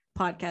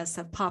podcasts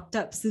have popped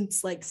up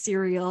since like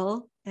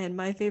Serial and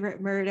My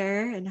Favorite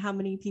Murder, and how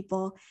many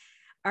people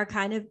are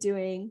kind of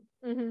doing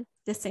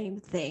the same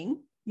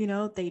thing. You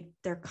know,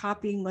 they're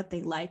copying what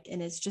they like,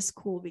 and it's just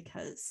cool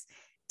because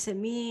to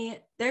me,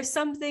 there's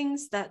some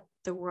things that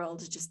the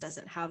world just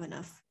doesn't have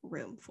enough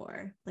room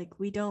for. Like,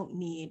 we don't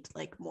need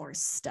like more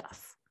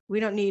stuff. We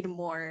don't need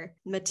more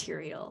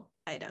material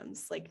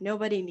items. Like,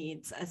 nobody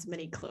needs as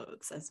many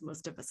clothes as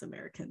most of us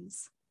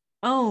Americans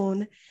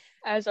own.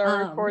 As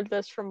I record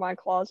this from my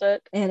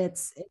closet. And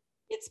it's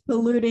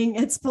polluting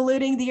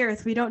the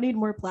earth. We don't need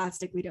more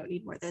plastic. We don't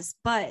need more this,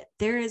 but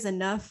there is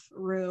enough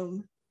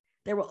room.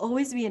 There will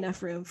always be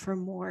enough room for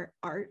more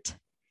art,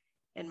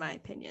 in my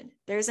opinion.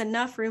 There's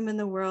enough room in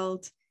the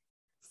world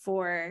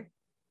for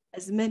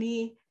as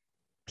many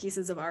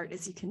pieces of art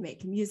as you can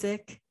make: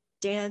 music,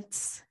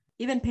 dance,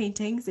 even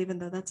paintings, even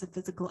though that's a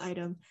physical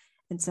item.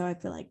 And so I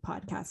feel like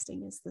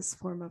podcasting is this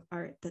form of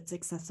art that's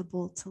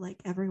accessible to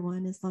like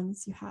everyone, as long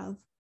as you have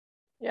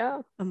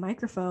a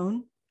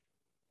microphone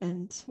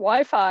and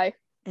Wi-Fi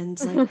and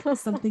like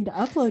something to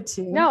upload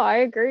to. No, I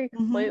agree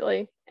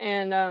completely.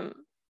 And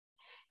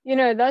you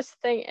know, that's the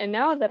thing. And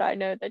now that I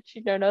know that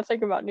you know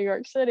nothing about New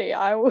York City,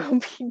 I will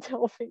be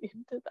delving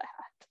into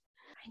that.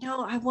 I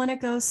know, I want to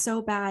go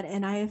so bad,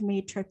 and I have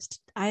made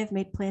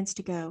plans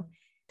to go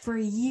for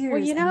years.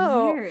 Well, you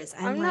know, and years,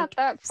 and I'm like not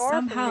that far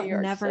somehow from New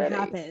York never City.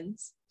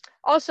 happens.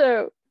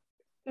 Also,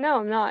 no,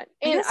 I'm not.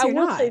 And I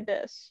will say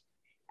this.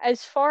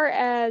 As far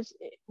as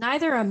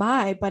neither am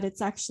I, but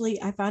it's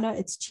actually, I found out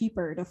it's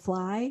cheaper to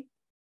fly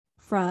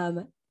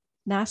from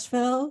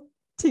Nashville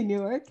to New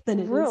York than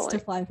it is to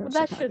fly from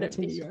Chicago to New York. That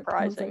shouldn't be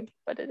surprising,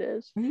 but it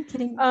is. Are you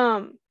kidding?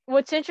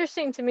 What's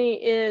interesting to me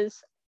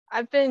is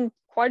I've been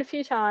quite a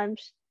few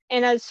times,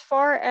 and as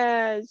far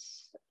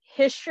as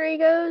history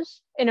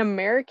goes, in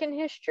American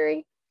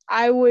history,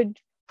 I would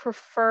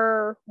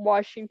prefer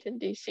Washington,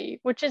 D.C.,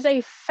 which is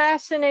a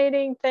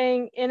fascinating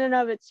thing in and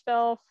of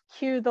itself.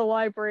 Cue the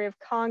Library of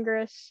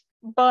Congress.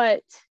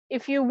 But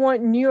if you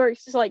want New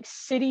York's like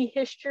city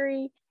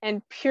history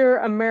and pure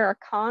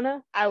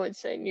Americana, I would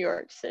say New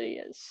York City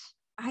is.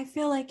 I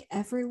feel like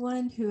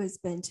everyone who has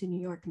been to New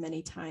York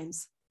many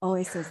times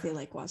always says they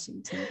like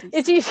Washington,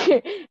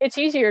 D.C. It's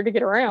easier to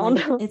get around.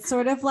 Like, it's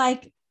sort of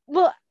like,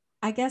 well,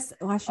 I guess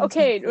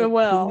Washington, like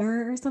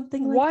cleaner or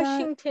something like that.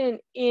 Washington,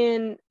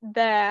 in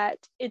that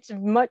it's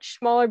much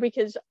smaller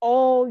because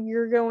all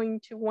you're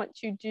going to want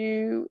to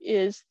do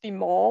is the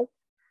mall,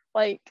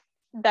 like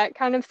that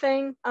kind of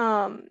thing.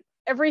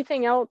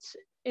 Everything else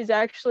is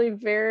actually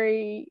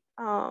very,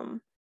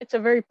 it's a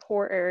very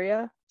poor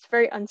area. It's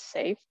very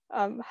unsafe,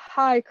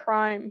 high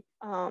crime,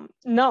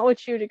 not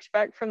what you'd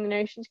expect from the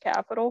nation's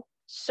capital.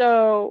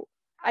 So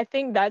I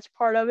think that's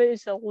part of it,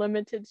 is a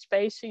limited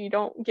space so you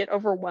don't get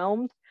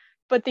overwhelmed.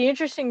 But the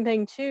interesting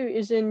thing too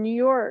is in New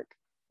York,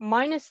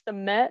 minus the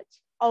Met,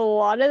 a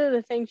lot of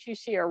the things you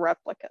see are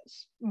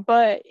replicas.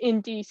 But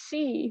in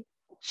DC,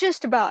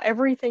 just about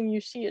everything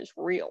you see is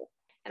real.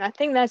 And I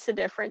think that's the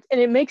difference.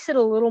 And it makes it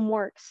a little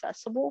more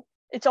accessible.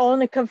 It's all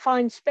in a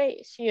confined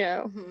space, you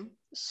know.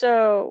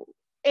 So,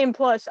 and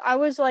plus, I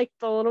was like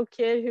the little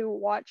kid who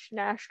watched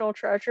National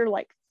Treasure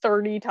like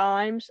 30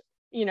 times,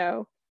 you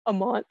know, a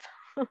month.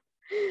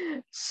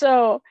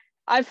 So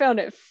I found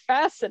it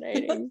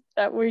fascinating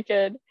that we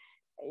could,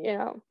 you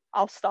know,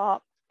 I'll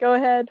stop. Go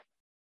ahead.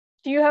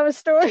 Do you have a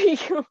story?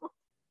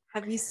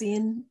 Have you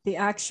seen the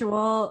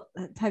actual?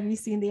 I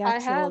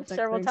have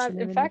several times.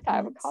 In fact, I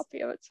have a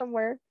copy of it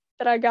somewhere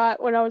that I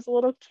got when I was a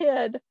little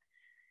kid.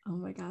 Oh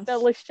my gosh.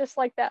 That looks just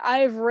like that. I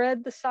have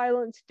read the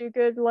Silence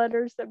Do-Good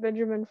letters that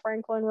Benjamin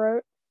Franklin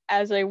wrote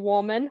as a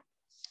woman.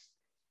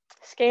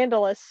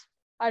 Scandalous.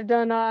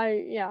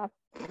 Yeah.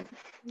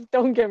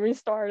 Don't get me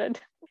started.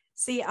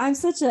 See,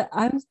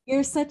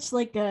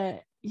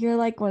 you're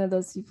like one of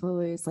those people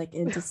who's like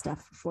into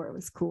stuff before it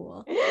was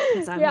cool.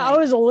 I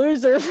was a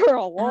loser for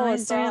a long time. I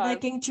started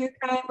liking true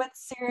crime with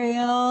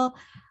Serial.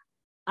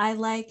 I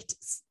liked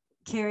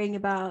caring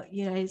about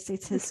United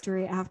States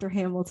history after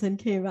Hamilton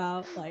came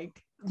out.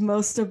 Like,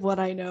 most of what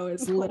I know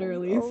is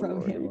literally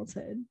from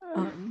Hamilton.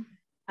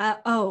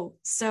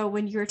 So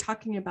when you were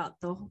talking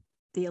about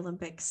the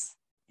Olympics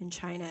in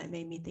China, it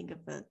made me think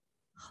of a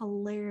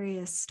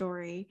hilarious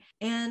story,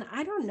 and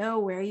I don't know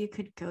where you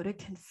could go to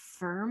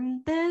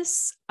confirm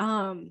this.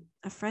 A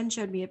friend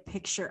showed me a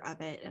picture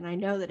of it, and I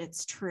know that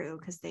it's true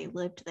because they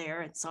lived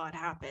there and saw it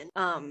happen.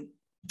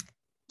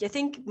 I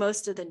think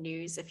most of the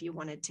news, if you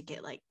wanted to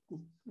get like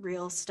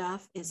real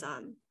stuff, is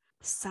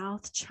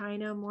South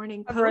China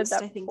Morning Post.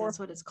 I think that's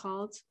what it's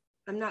called.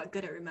 I'm not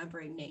good at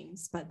remembering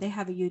names, but they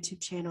have a YouTube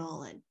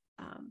channel, and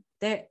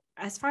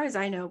as far as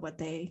I know, what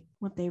they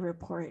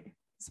report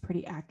is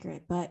pretty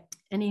accurate. But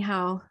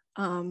anyhow,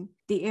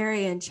 the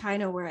area in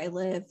China where I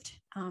lived,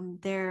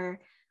 there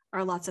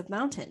are lots of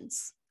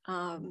mountains.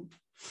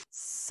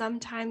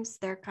 Sometimes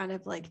they're kind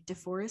of like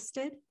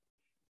deforested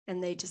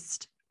and they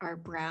just are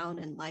brown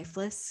and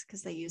lifeless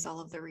because they use all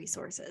of the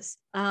resources.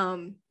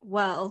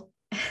 Well,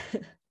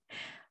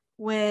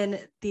 when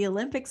the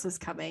Olympics was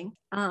coming,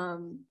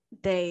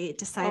 they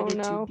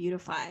decided to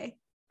beautify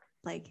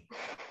like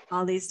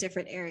all these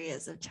different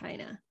areas of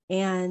China.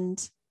 And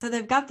so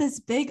they've got this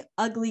big,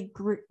 ugly,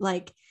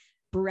 like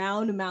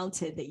brown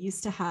mountain that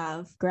used to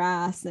have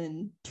grass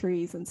and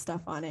trees and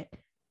stuff on it.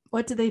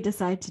 What do they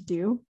decide to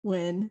do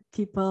when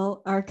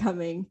people are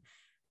coming?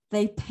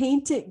 They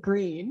paint it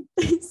green.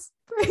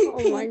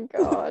 Oh my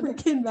God.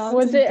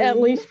 Was it green. At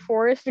least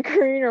forest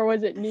green or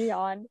was it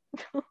neon?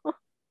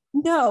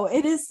 No,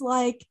 it is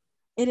like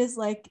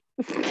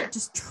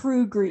just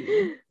true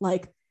green,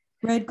 like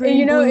red, green,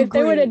 you know, blue, if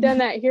green. They would have done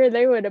that here,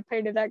 they would have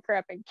painted that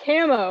crap in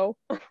camo.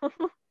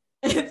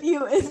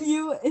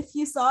 If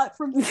you saw it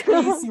from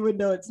space, you would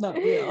know it's not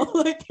real.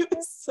 Like it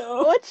was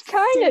so. What's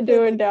China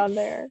doing down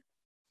there?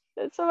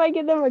 Did somebody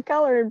get them a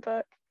coloring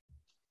book?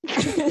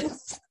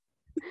 It's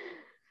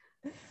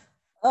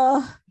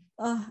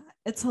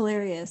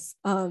hilarious.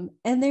 And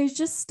there's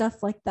just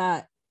stuff like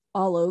that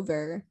all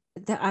over.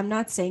 That I'm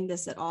not saying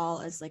this at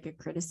all as like a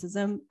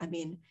criticism. I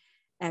mean,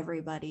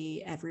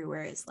 everybody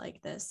everywhere is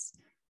like this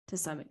to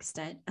some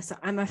extent. So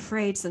I'm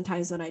afraid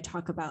sometimes when I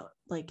talk about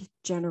like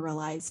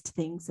generalized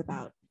things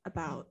about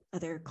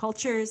other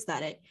cultures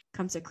that it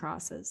comes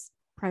across as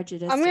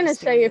prejudice. I'm gonna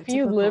say if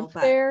you lived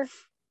there,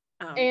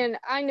 and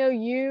I know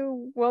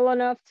you well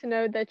enough to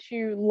know that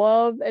you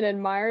love and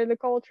admire the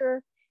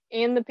culture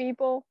and the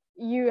people,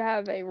 you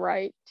have a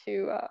right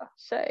to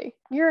say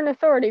you're an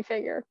authority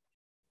figure.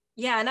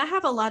 Yeah, and I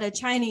have a lot of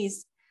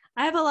Chinese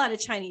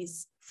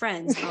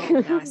friends.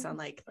 Oh, now I sound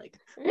like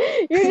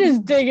you're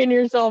just digging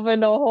yourself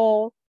into a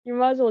hole. You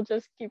might as well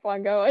just keep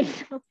on going.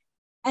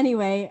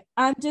 Anyway,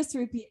 I'm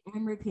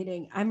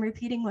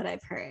repeating what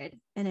I've heard,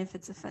 and if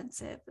it's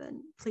offensive,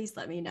 then please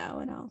let me know,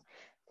 and I'll.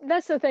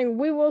 That's the thing.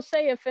 We will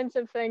say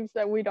offensive things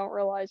that we don't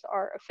realize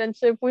are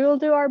offensive. We will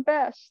do our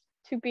best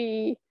to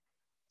be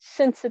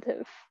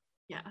sensitive.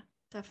 Yeah,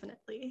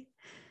 definitely.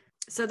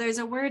 So there's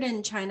a word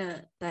in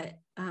China that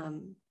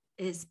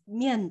is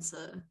面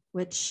子,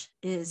 which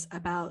is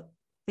about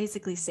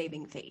basically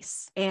saving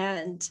face.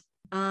 And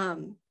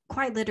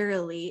quite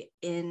literally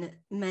in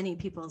many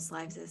people's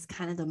lives is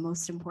kind of the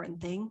most important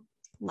thing.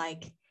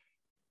 Like,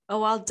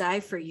 oh, I'll die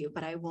for you,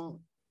 but I won't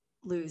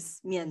lose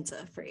面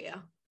子 for you.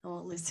 I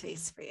won't lose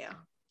face for you.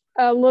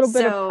 A little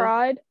bit of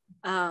pride.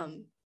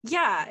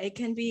 Yeah, it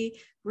can be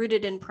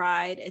rooted in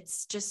pride.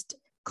 It's just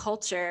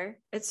culture.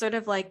 It's sort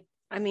of like,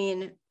 I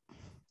mean,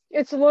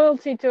 it's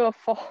loyalty to a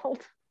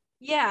fault.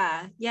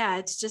 Yeah,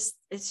 it's just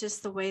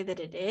the way that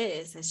it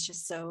is. It's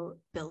just so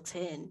built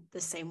in, the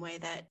same way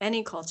that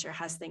any culture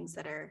has things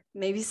that are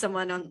maybe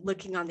someone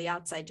looking on the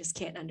outside just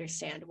can't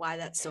understand why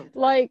that's so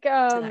important, like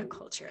to that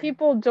culture.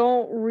 People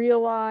don't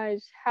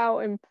realize how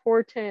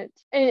important,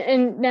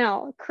 and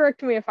now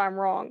correct me if I'm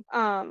wrong.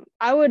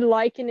 I would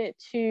liken it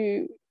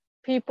to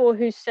people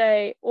who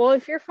say, well,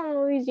 if you're from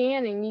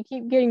Louisiana and you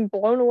keep getting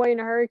blown away in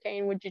a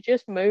hurricane, would you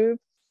just move?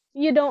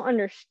 You don't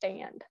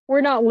understand.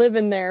 We're not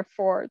living there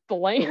for the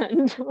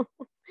land.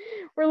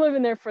 We're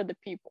living there for the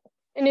people.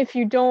 And if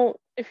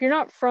you're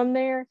not from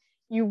there,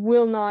 you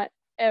will not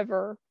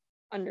ever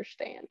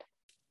understand.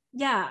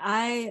 Yeah,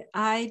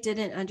 I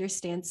didn't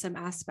understand some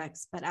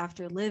aspects, but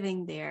after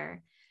living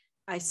there,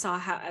 I saw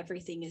how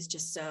everything is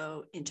just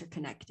so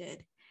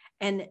interconnected.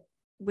 And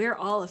we're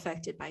all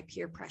affected by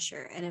peer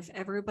pressure. And if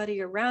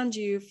everybody around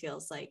you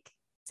feels like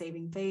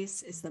saving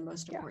face is the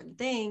most important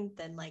thing,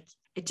 then like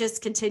it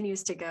just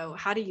continues to go,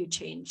 how do you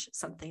change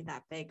something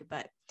that big?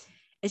 But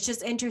it's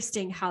just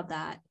interesting how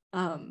that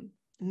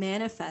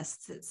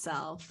manifests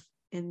itself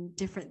in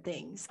different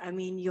things. I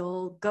mean,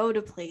 you'll go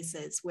to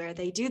places where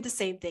they do the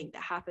same thing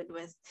that happened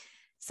with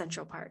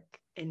Central Park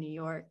in New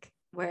York,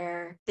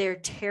 where they're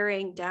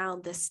tearing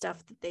down this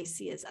stuff that they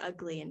see as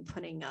ugly and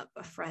putting up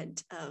a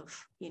front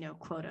of,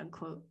 quote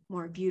unquote,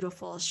 more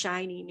beautiful,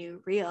 shiny,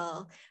 new,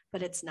 real,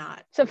 but it's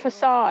not. It's a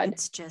facade.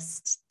 It's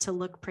just to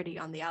look pretty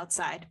on the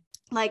outside.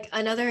 Like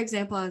another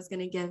example I was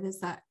going to give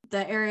is that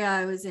the area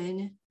I was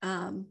in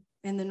the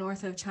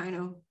north of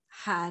China,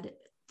 had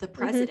the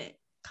president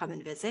come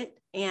and visit,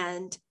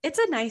 and it's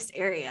a nice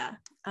area.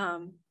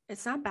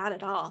 It's not bad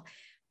at all,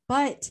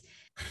 but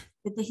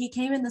he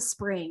came in the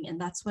spring, and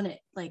that's when it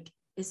like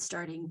is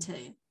starting to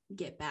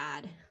get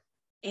bad.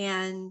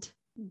 And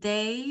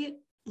they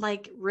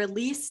like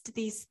released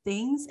these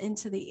things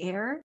into the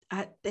air.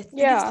 I think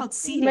it's called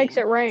seeding. Makes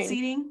it rain.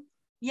 Seeding.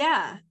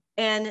 Yeah.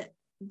 And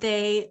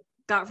they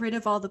got rid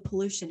of all the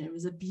pollution. It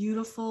was a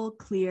beautiful,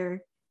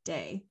 clear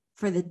day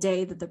for the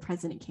day that the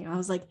president came. I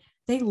was like,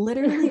 they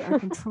literally are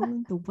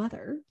controlling the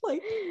weather.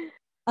 Like,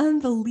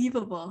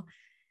 unbelievable.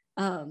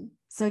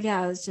 So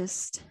yeah, it was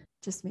just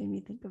made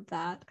me think of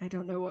that. I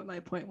don't know what my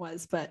point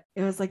was, but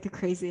it was like the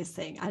craziest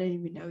thing. I didn't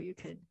even know you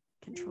could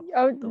control.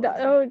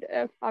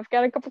 I've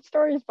got a couple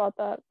stories about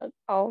that. But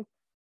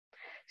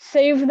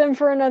Save them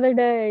for another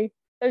day.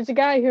 There's a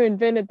guy who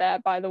invented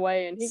that, by the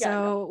way, and he got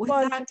in a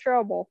bunch of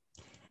trouble.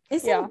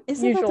 Isn't that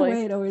the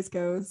way it always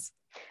goes?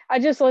 I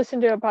just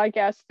listened to a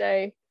podcast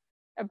today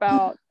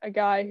about a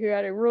guy who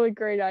had a really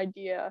great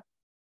idea,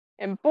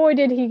 and boy,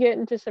 did he get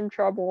into some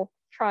trouble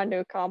trying to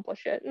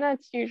accomplish it. And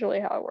that's usually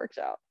how it works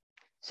out.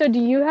 So do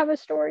you have a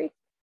story?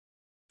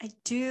 I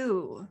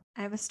do.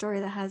 I have a story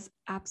that has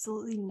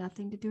absolutely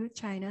nothing to do with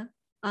China.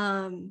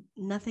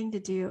 Nothing to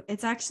do.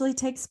 It actually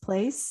takes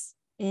place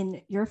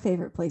in your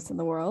favorite place in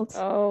the world.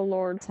 Oh,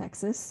 Lord.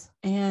 Texas.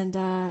 And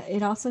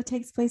it also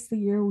takes place the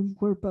year we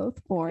were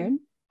both born.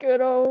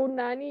 Good old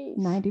 90s.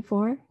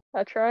 94.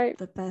 That's right.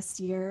 The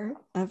best year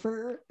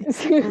ever,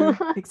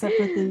 except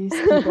for these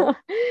people.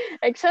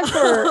 Except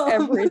for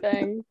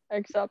everything,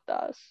 except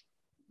us.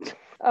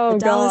 Oh, the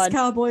Dallas God.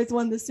 Cowboys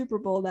won the Super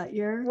Bowl that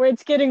year.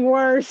 It's getting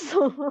worse.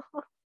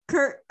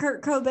 Kurt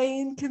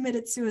Cobain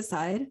committed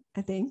suicide,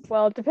 I think.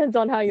 Well, it depends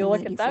on how you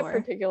look at that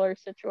particular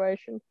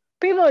situation.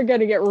 People are going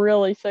to get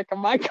really sick of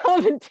my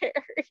commentary.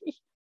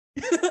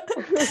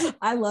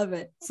 I love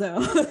it.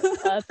 So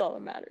that's all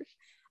that matters.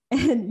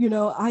 And,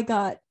 I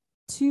got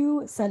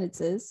 2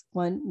 sentences,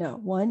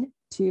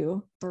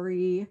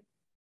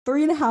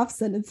 3.5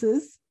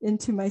 sentences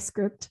into my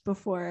script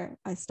before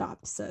I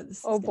stopped. So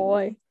this is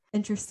boy,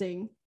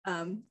 interesting.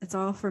 It's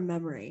all from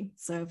memory.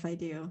 So if I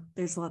do,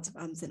 there's lots of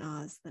ums and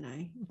ahs, then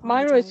I apologize.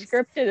 Mine was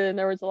scripted and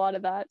there was a lot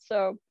of that.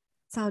 So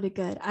sounded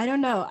good. I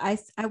don't know. I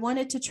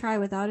wanted to try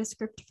without a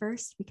script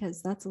first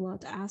because that's a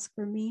lot to ask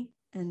from me.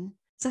 And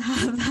to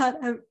have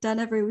that done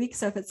every week.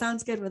 So if it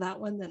sounds good without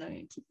one, then I'm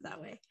going to keep it that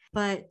way.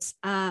 But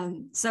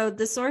so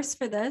the source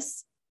for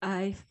this,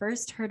 I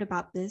first heard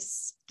about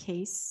this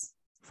case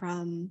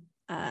from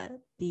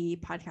the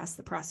podcast,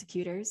 The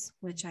Prosecutors,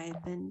 which I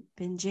have been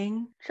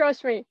binging.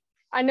 Trust me,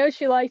 I know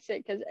she likes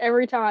it because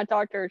every time I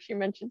talk to her, she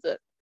mentions it.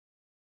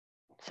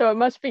 So it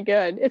must be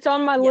good. It's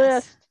on my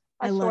list.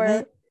 I swear. Love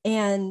it.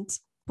 And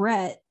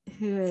Brett,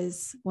 who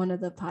is one of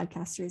the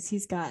podcasters,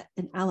 he's got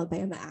an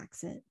Alabama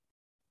accent.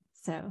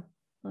 So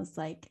I was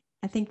like,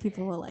 I think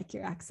people will like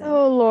your accent.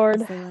 Oh,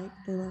 Lord. They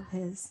love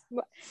his.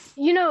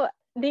 The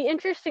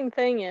interesting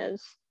thing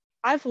is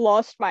I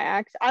lost my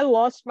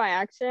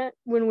accent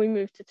when we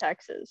moved to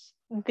Texas.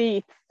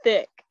 The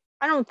thick.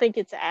 I don't think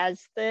it's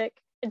as thick.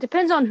 It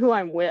depends on who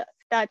I'm with.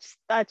 That's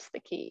the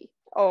key.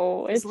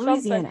 Oh, it's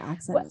Louisiana something.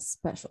 Accent is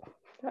special.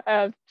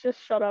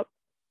 Just shut up.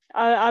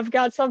 I've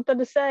got something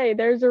to say.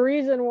 There's a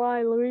reason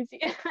why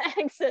Louisiana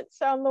accents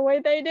sound the way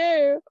they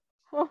do.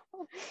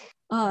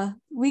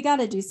 We got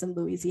to do some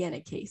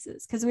Louisiana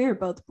cases because we were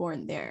both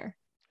born there.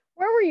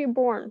 Where were you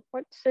born?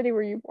 What city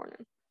were you born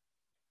in?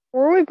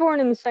 Were we born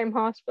in the same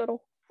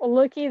hospital? Well,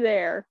 looky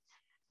there.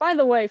 By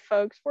the way,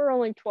 folks, we're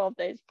only 12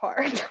 days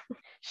apart.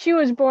 She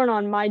was born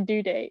on my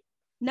due date.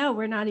 No,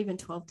 we're not even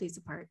 12 days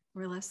apart.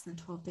 We're less than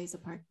 12 days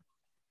apart.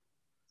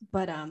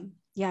 But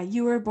yeah,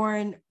 you were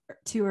born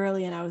too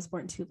early and I was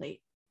born too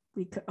late.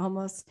 We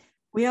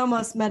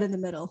almost met in the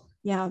middle.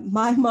 Yeah,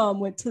 my mom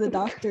went to the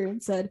doctor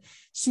and said,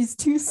 she's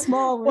too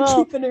small. We're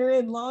keeping her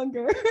in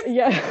longer.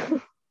 Yeah.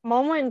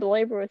 Mom went into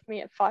labor with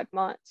me at 5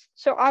 months.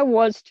 So I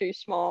was too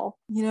small.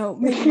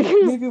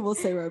 Maybe we'll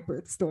save our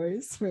birth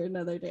stories for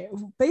another day.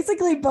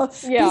 Basically,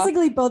 both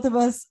of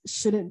us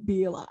shouldn't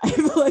be alive.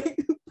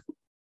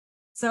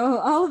 So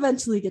I'll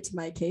eventually get to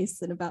my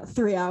case in about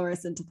 3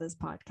 hours into this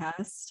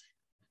podcast.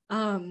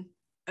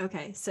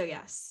 Okay, so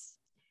yes.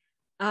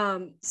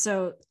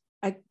 So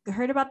I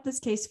heard about this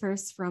case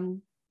first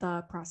from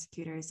the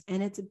prosecutors,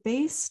 and it's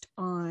based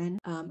on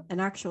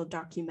an actual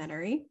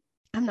documentary.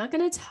 I'm not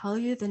going to tell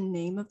you the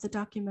name of the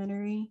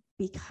documentary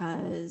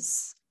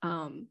because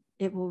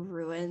it will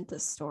ruin the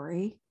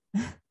story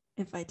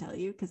if I tell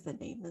you, because the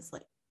name is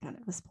like kind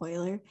of a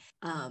spoiler,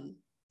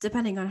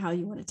 depending on how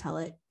you want to tell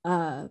it.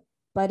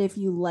 But if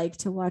you like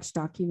to watch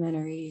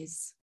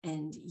documentaries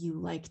and you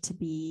like to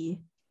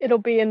be... It'll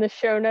be in the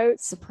show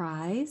notes.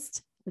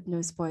 Surprised with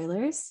no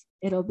spoilers.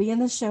 It'll be in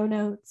the show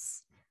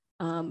notes.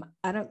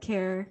 I don't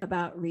care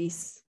about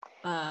Reese.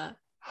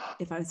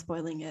 If I'm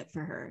spoiling it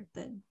for her,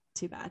 then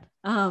too bad.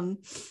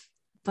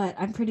 But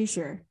I'm pretty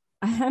sure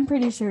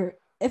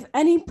if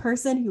any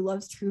person who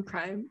loves true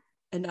crime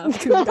enough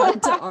to have gotten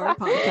to our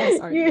podcast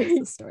already knows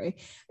the story.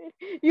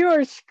 You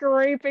are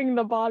scraping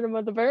the bottom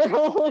of the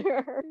barrel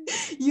here.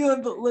 You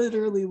have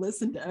literally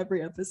listened to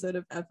every episode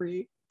of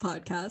every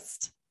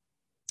podcast.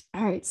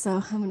 All right,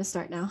 so I'm going to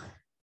start now.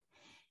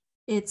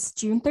 It's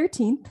June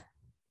 13th,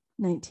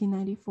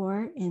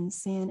 1994 in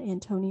San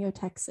Antonio,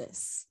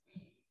 Texas.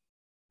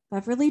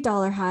 Beverly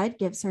Dollarhide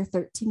gives her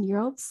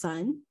 13-year-old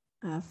son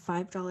a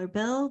 $5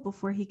 bill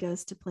before he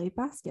goes to play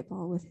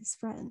basketball with his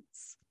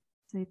friends.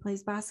 So he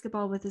plays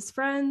basketball with his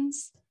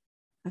friends.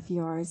 A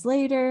few hours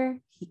later,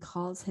 he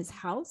calls his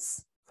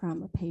house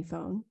from a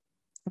payphone.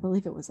 I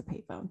believe it was a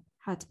payphone.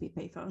 Had to be a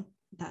payphone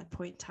at that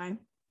point in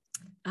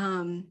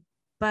time.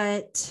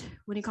 But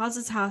when he calls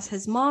his house,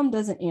 his mom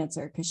doesn't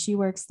answer because she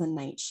works the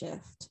night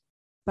shift.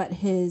 But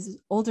his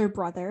older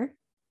brother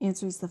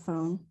answers the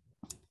phone.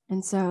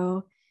 And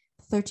so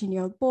the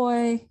 13-year-old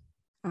boy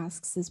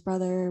asks his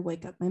brother,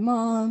 wake up my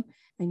mom.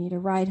 I need a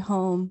ride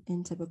home.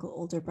 In typical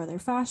older brother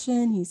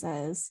fashion, he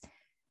says,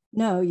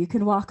 no, you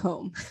can walk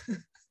home.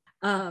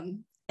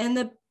 And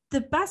the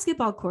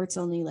basketball court's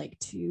only like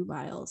 2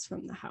 miles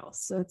from the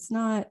house. So it's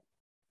not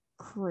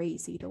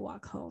crazy to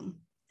walk home.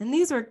 And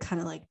these were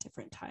kind of like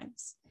different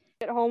times.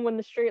 Get home when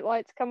the street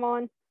lights come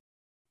on.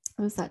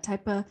 It was that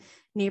type of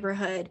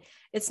neighborhood.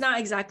 It's not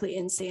exactly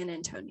in San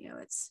Antonio.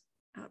 It's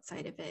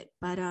outside of it.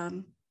 But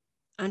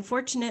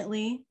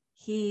unfortunately,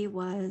 he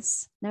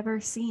was never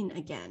seen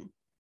again.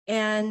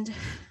 And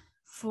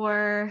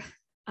for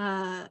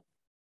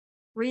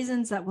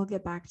reasons that we'll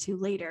get back to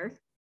later,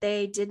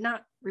 they did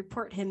not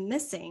report him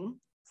missing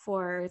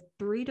for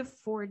 3 to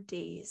 4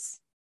 days.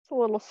 It's a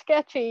little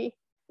sketchy.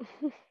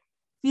 If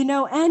you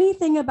know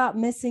anything about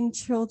missing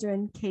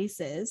children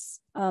cases,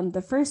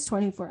 the first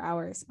 24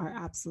 hours are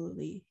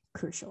absolutely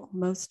crucial.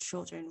 Most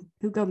children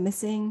who go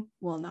missing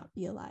will not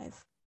be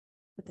alive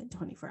within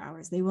 24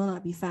 hours. They will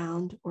not be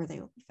found, or they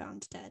will be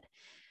found dead.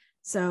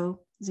 So,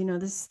 as you know,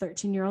 this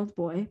 13-year-old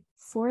boy,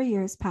 4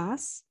 years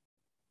pass,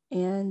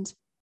 and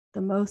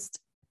the most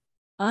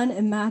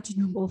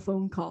unimaginable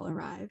phone call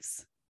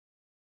arrives.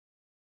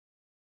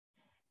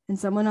 And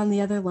someone on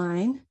the other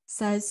line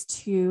says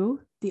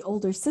to the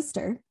older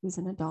sister, who's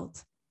an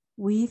adult,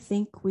 we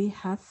think we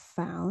have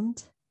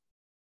found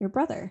your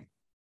brother,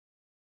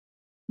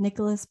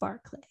 Nicholas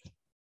Barclay.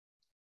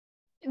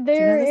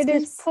 There, it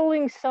is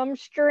pulling some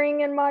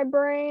string in my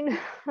brain,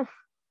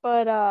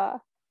 but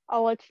I'll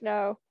let you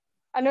know.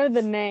 I know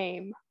the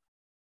name.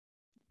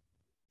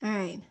 All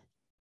right.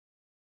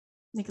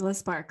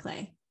 Nicholas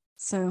Barclay.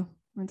 So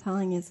we're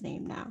telling his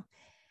name now.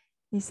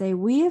 They say,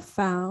 we have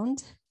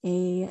found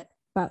a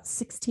about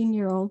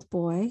 16-year-old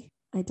boy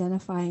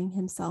identifying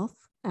himself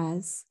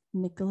as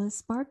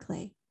Nicholas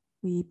Barclay.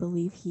 We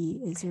believe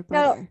he is your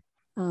brother.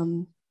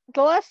 Now,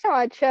 the last time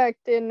I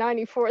checked in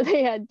 94,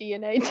 they had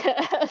DNA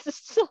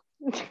tests.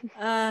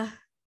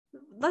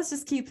 Let's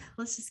just keep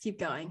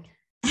going.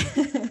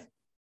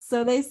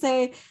 So they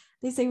say,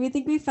 we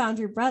think we found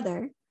your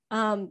brother.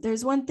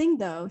 There's one thing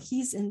though,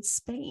 he's in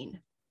Spain.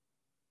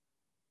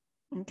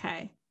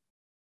 Okay.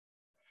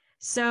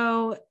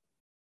 So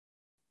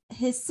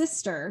his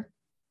sister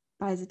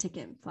buys a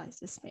ticket and flies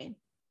to Spain.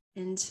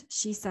 And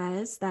she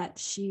says that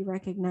she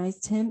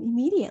recognized him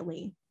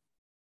immediately.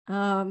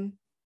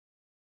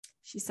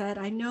 She said,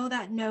 I know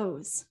that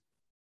nose.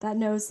 That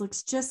nose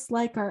looks just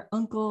like our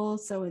uncle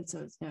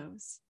so-and-so's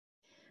nose.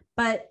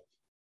 But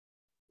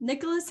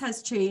Nicholas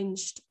has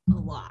changed a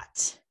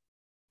lot.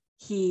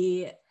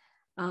 He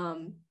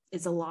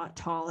is a lot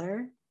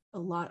taller, a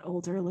lot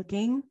older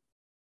looking.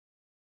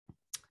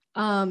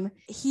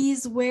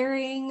 He's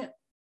wearing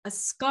a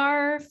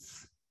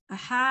scarf, a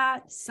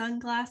hat,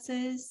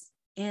 sunglasses,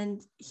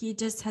 and he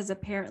just has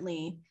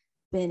apparently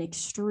been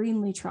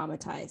extremely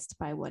traumatized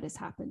by what has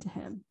happened to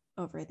him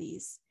over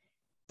these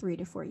 3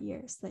 to 4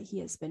 years that he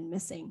has been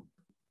missing.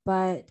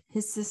 But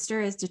his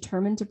sister is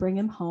determined to bring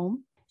him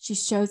home. She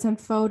shows him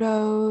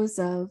photos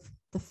of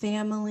the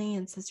family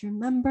and says,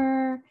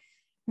 remember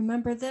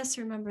this,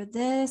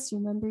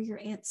 remember your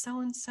aunt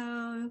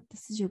so-and-so,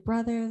 this is your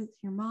brother,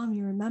 your mom,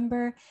 you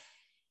remember?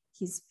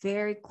 He's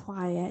very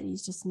quiet.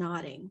 He's just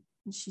nodding.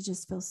 And she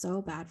just feels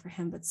so bad for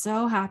him, but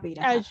so happy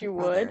to have as you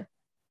brother. would.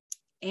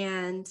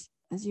 And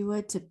as you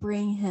would, to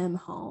bring him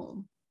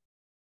home.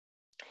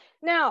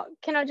 Now,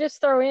 can I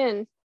just throw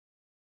in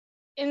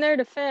their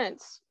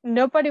defense,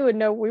 nobody would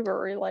know we were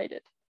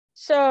related.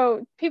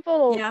 So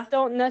people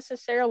don't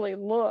necessarily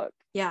look.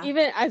 Yeah.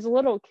 Even as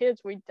little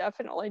kids, we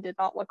definitely did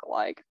not look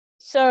alike.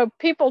 So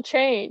people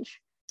change.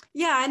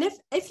 Yeah, and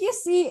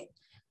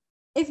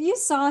if you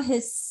saw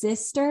his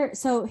sister,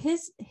 so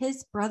his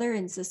brother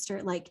and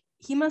sister, like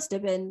he must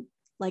have been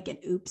like an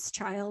oops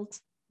child,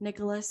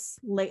 Nicholas,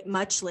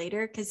 much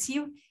later, because he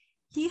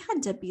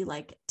had to be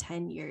like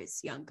 10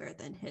 years younger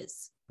than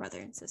his brother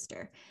and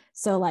sister.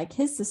 So like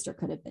his sister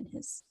could have been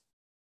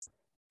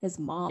his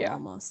mom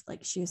almost.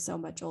 Like she was so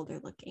much older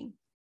looking,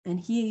 and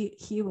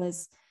he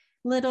was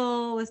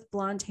little with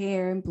blonde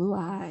hair and blue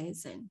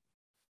eyes,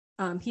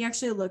 and he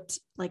actually looked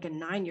like a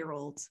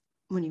 9-year-old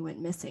when he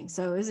went missing.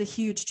 So it was a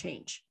huge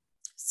change.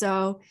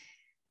 So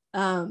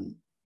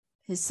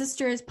his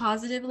sister has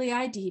positively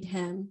ID'd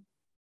him.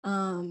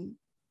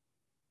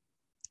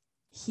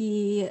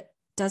 He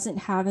doesn't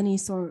have any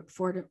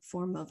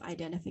form of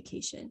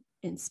identification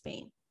in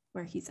Spain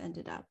where he's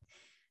ended up.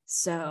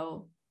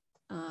 So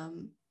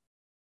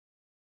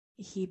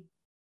he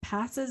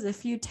passes a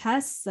few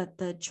tests at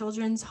the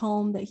children's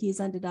home that he's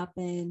ended up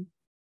in,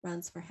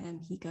 runs for him.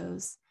 He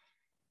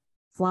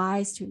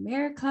flies to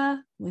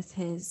America with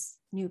his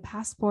new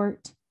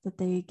passport that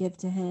they give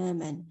to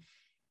him, and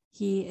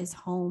he is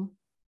home,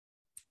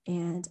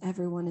 and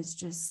everyone is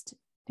just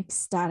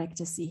ecstatic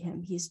to see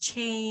him. He's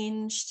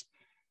changed.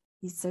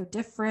 He's so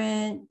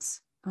different.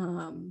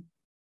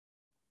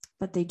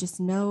 But they just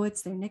know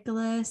it's their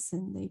Nicholas,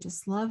 and they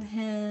just love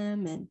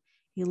him, and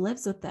he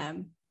lives with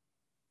them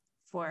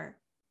for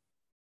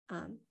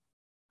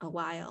a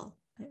while.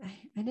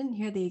 I didn't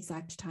hear the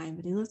exact time,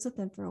 but he lives with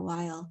them for a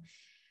while.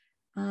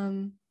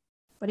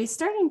 But he's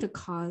starting to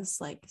cause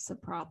like some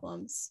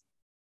problems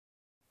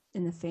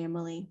in the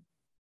family.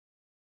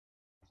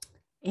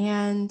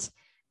 And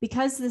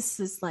because this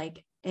is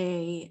like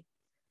a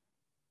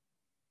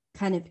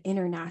kind of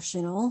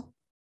international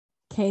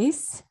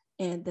case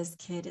and this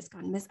kid has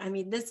gone missing, I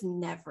mean, this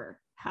never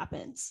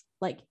happens.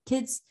 Like,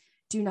 kids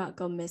do not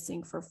go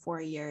missing for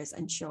 4 years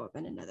and show up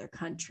in another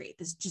country.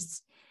 This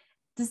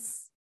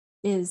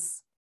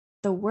is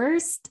the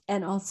worst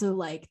and also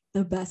like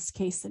the best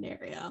case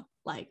scenario,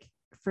 like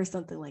for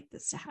something like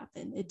this to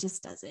happen. It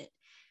just doesn't.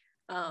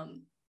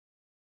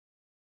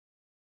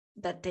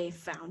 That they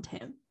found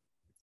him.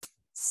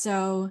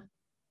 So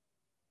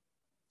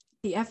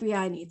the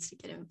FBI needs to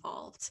get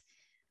involved.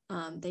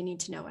 They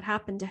need to know what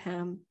happened to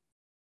him,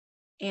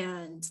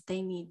 and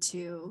they need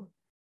to,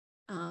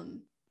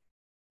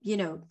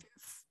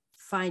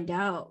 find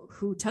out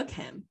who took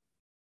him.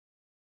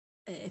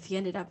 If he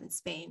ended up in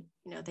Spain,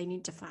 they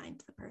need to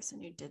find the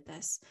person who did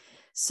this.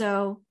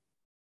 So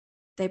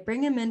they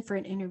bring him in for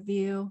an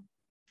interview,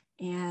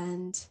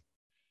 and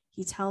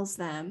he tells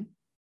them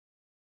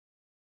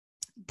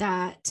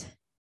that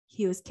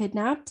he was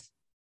kidnapped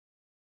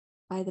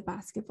by the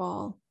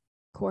basketball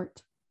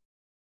court.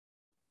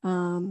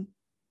 They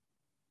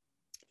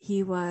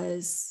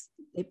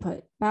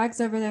put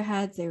bags over their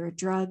heads, they were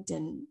drugged,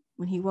 and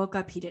when he woke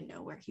up, he didn't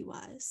know where he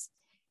was.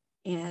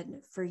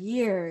 And for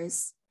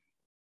years,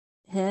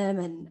 him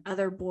and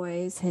other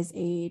boys his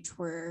age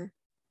were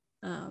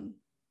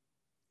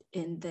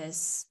in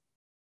this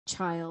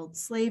child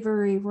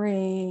slavery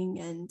ring,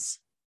 and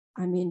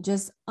I mean,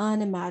 just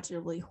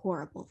unimaginably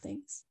horrible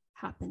things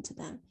happened to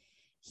them.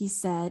 He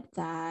said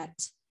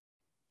that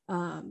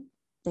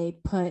they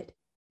put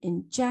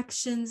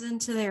injections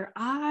into their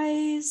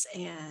eyes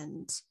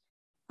and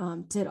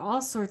did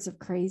all sorts of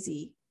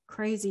crazy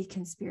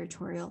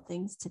conspiratorial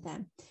things to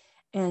them.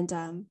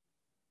 And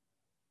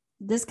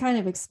this kind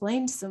of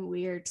explained some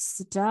weird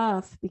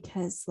stuff,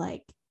 because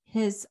like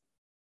his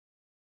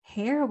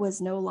hair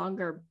was no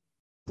longer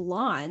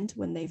blonde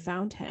when they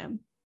found him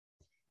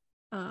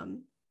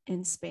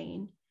in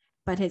Spain,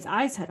 but his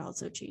eyes had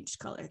also changed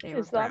color. They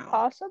were brown. Is that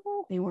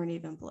possible? They weren't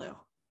even blue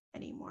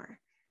anymore.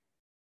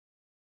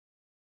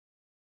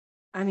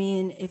 I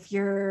mean, if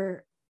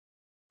you're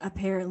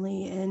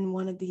apparently in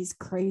one of these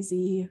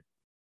crazy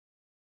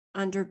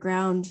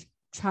underground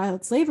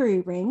child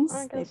slavery rings,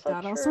 they've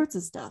got all sorts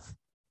of stuff.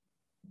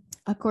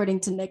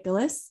 According to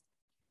Nicholas,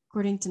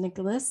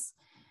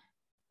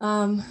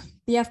 the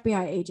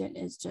FBI agent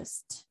is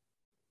just,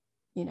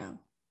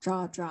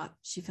 jaw drop.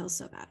 She feels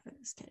so bad for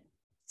this kid.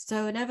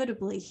 So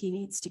inevitably, he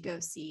needs to go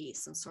see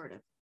some sort of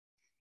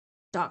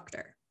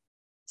doctor.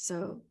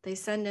 So they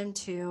send him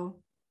to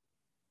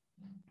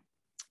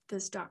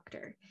this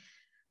doctor.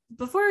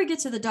 Before we get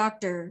to the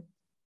doctor,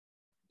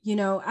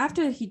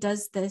 after he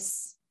does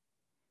this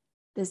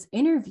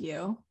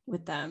interview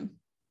with them,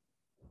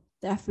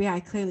 the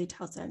FBI clearly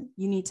tells him,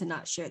 you need to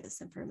not share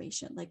this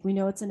information. Like, we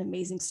know it's an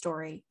amazing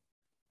story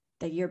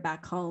that you're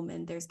back home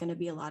and there's going to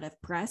be a lot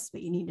of press,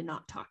 but you need to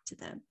not talk to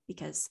them,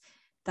 because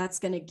that's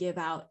going to give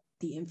out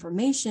the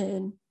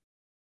information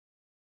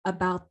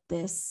about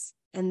this.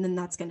 And then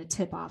that's going to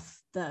tip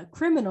off the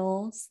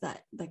criminals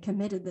that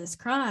committed this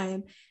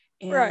crime.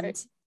 And right.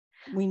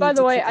 By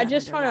the way, I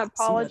just want to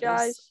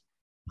apologize.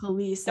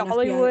 Police and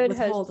Hollywood FBI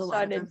withhold a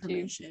lot of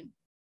information.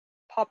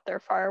 Pop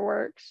their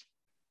fireworks.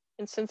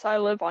 And since I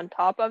live on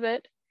top of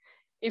it,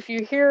 if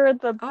you hear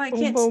the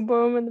boom, boom,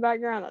 boom in the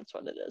background, that's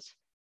what it is.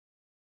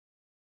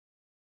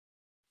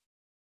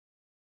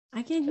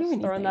 I can't hear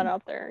anything. Throwing that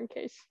out there in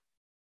case.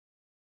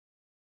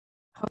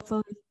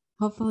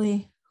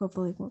 Hopefully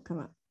it won't come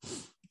up.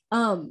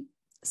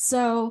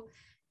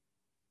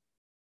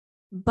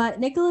 But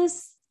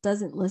Nicholas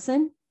doesn't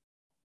listen.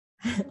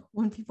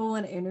 When people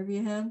want to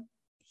interview him,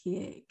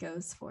 he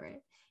goes for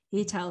it.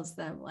 He tells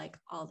them like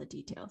all the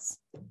details.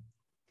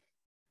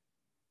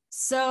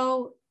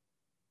 So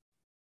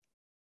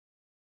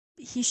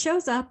he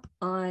shows up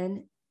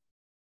on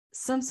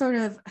some sort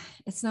of,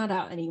 it's not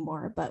out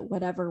anymore, but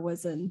whatever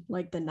was in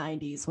like the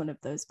 90s, one of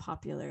those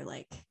popular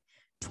like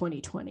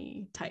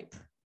 2020 type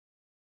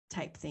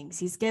things.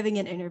 He's giving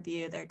an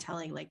interview. They're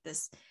telling like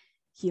this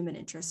human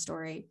interest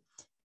story.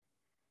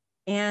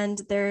 And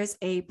there's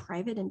a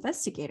private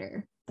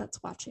investigator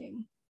that's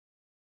watching.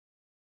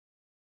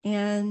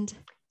 And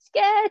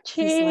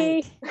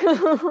sketchy.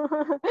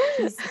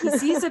 He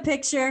sees a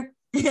picture.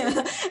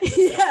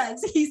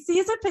 Yes, he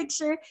sees a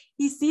picture.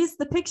 He sees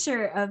the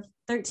picture of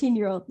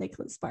 13-year-old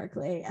Nicholas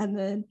Barclay, and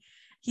then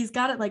he's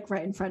got it like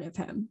right in front of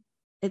him.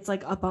 It's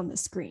like up on the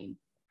screen.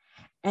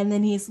 And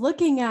then he's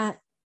looking at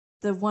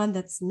the one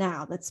that's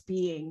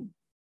being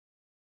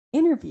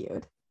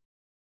interviewed.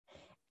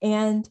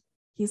 And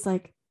he's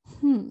like,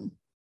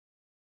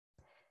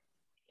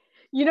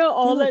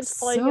 all that's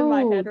playing in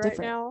my head right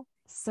now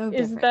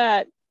is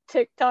that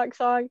TikTok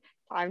song,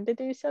 time to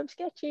do some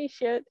sketchy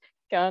shit,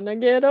 gonna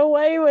get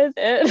away with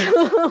it.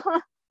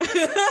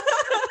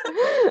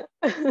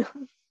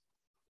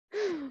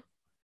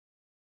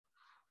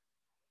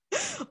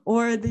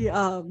 Or the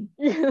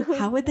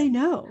how would they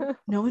know?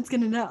 No one's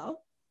gonna know.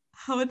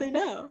 How would they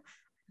know?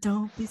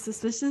 Don't be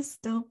suspicious.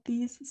 Don't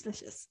be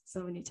suspicious.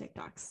 So many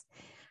TikToks.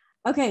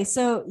 Okay,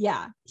 so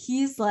yeah,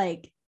 he's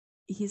like,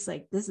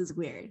 this is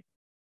weird.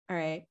 All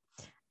right.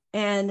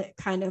 And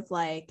kind of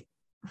like,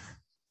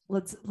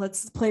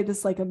 let's play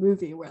this like a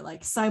movie where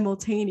like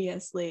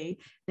simultaneously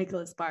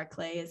Nicholas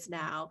Barclay is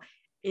now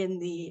in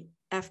the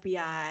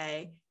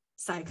FBI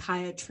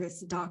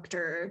psychiatrist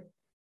doctor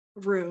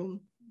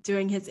room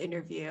doing his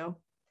interview,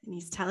 and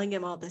he's telling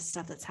him all this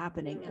stuff that's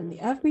happening, and the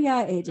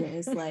FBI agent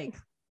is like,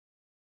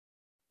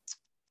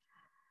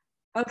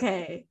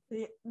 okay,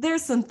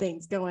 there's some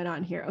things going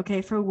on here.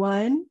 Okay, for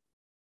one,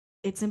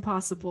 it's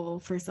impossible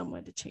for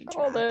someone to change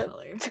your eye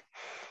color.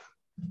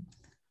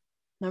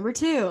 Number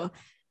two,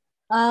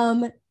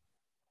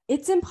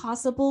 it's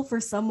impossible for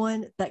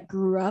someone that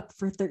grew up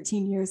for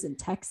 13 years in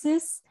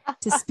Texas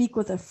to speak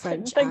with a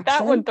French accent.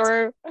 That one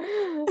through.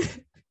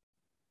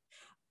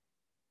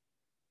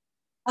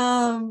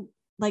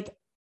 Like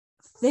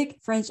thick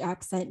French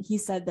accent. He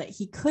said that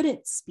he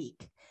couldn't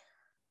speak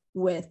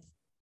with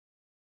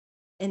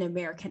an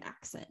American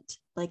accent.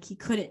 Like he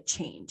couldn't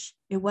change.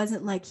 It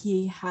wasn't like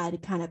he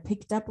had kind of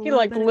picked up a he little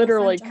like bit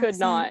literally of a French could accent.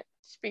 not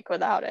speak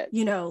without it.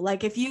 You know,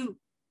 like if you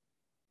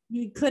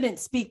couldn't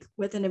speak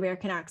with an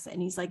American accent,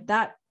 and he's like,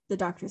 that, the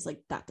doctor's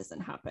like, that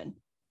doesn't happen.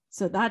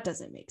 So that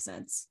doesn't make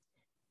sense.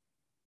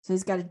 So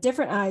he's got a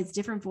different eyes,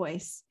 different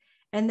voice.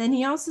 And then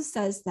he also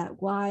says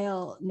that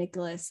while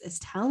Nicholas is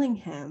telling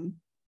him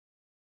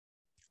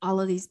all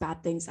of these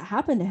bad things that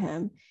happen to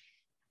him,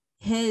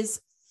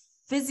 his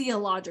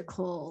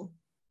physiological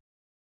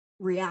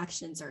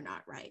reactions are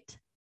not right.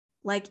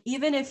 Like,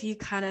 even if you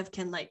kind of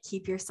can like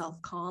keep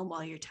yourself calm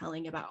while you're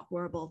telling about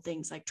horrible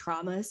things like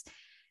traumas,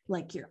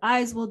 like your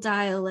eyes will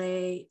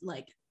dilate,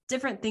 like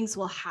different things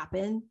will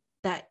happen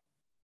that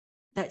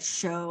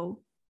show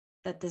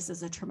that this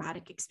is a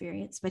traumatic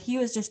experience. But he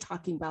was just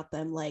talking about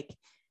them like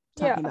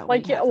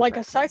like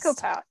a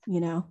psychopath, you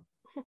know.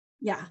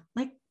 Yeah,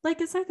 like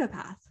a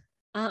psychopath.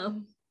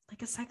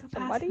 Like a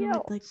psychopath Somebody who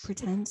else. would like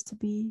pretend to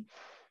be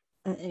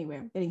anyway,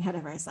 we're getting ahead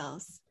of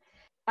ourselves.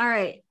 All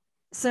right,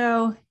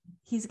 so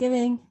he's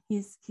doing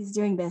this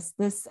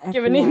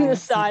giving him the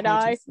side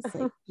eye.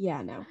 Like,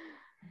 yeah, no.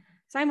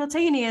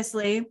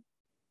 Simultaneously,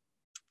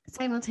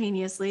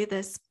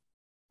 this,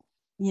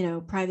 you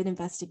know, private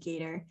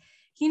investigator,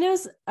 he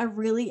knows a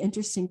really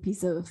interesting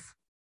piece of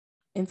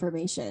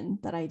information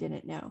that I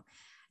didn't know.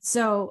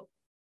 So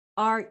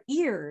our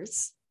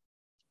ears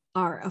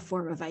are a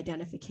form of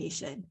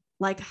identification,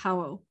 like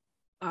how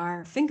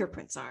our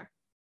fingerprints are.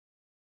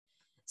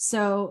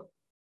 So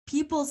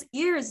people's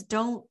ears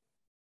don't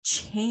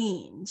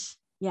change.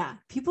 Yeah,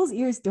 people's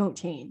ears don't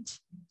change.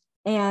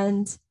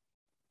 And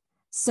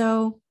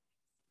so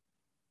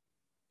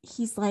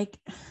he's like,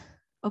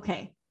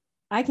 okay,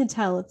 I can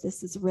tell if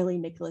this is really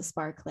Nicholas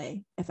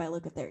Barclay if I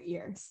look at their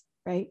ears,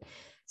 right?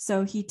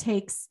 So he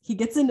gets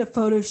into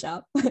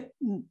Photoshop,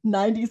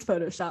 90s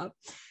Photoshop,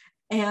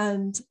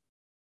 and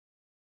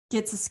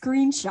gets a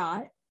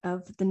screenshot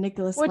of the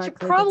Nicholas Barclay. Which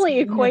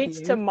probably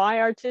equates to my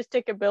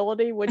artistic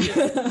ability, which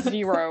is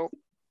 0.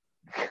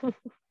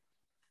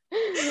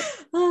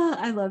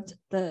 I loved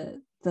they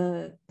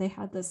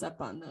had this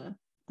up on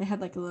they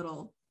had like a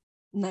little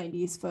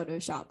 90s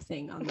Photoshop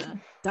thing on the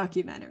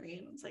documentary,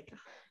 and I was like, oh,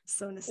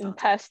 so nostalgic. In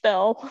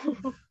pastel.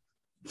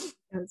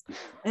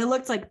 It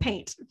looked like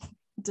paint.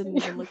 It didn't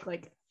even look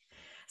like.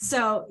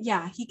 So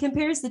yeah, he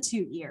compares the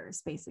two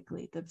ears,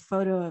 basically the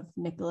photo of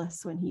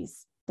Nicholas when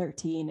he's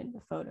 13 and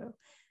the photo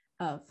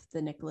of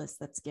the Nicholas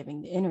that's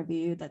giving the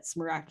interview that's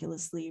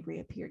miraculously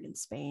reappeared in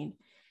Spain.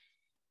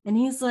 And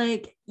he's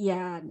like,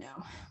 yeah,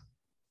 no,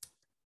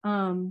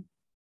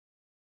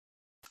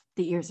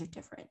 the ears are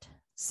different.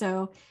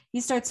 So he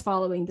starts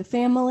following the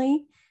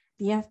family.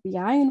 The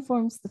FBI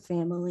informs the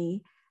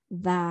family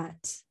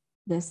that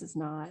this is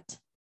not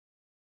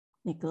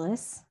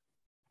Nicholas,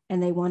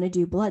 and they want to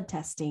do blood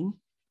testing.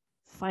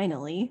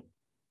 Finally,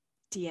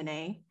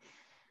 DNA.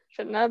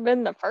 Shouldn't that have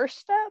been the first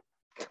step?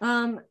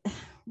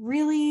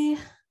 Really,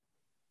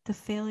 the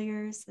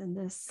failures in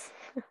this,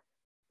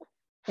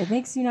 it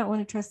makes you not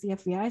want to trust the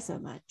FBI so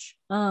much.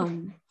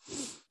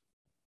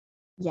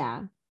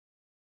 Yeah.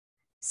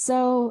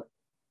 So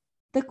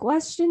the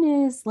question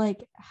is,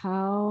 like,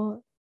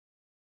 how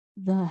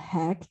the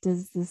heck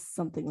does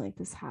something like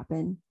this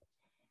happen?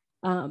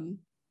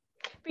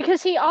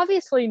 Because he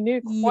obviously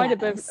knew quite a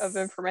bit of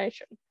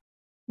information.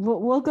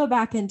 We'll go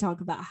back and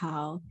talk about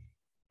how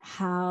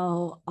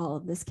all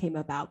of this came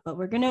about, but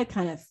we're gonna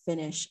kind of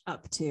finish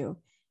up to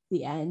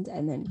the end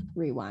and then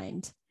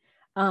rewind.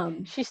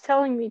 She's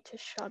telling me to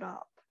shut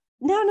up.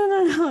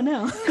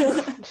 No.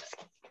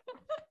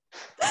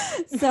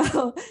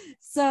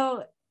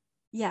 So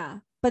yeah.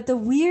 But the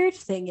weird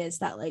thing is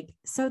that, like,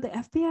 so the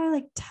FBI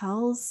like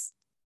tells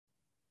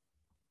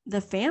the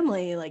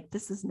family, like,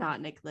 this is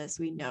not Nicholas,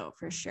 we know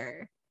for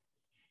sure.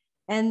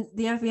 And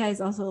the FBI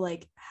is also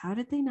like, how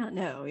did they not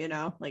know? You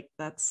know, like,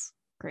 that's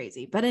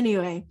crazy. But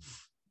anyway,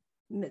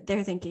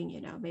 they're thinking, you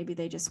know, maybe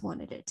they just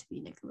wanted it to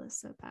be Nicholas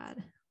so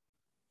bad.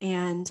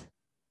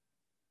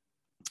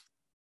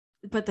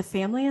 But the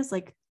family is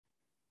like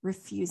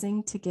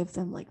refusing to give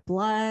them like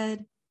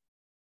blood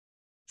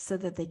so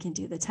that they can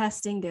do the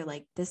testing. They're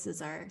like, this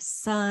is our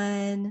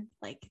son,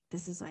 like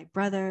this is my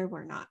brother, we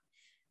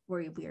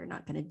are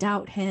not going to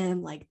doubt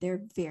him. Like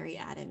they're very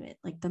adamant.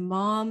 Like the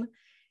mom,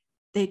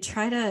 they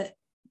try to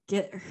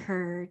get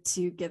her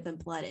to give them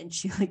blood and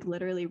she like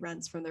literally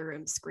runs from the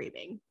room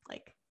screaming,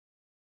 like,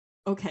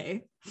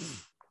 okay.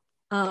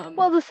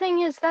 Well, the thing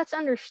is, that's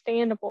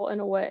understandable in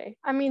a way.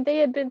 I mean, they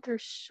had been through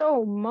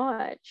so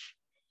much,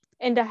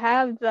 and to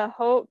have that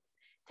hope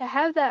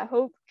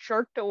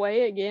jerked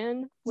away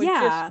again would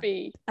just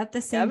be at the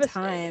same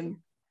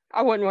time.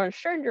 I wouldn't want a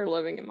stranger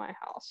living in my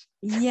house.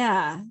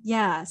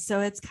 Yeah. So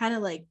it's kind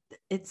of like,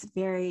 it's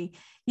very,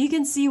 you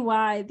can see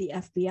why the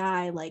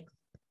FBI, like,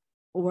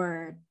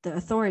 or the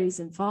authorities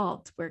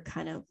involved were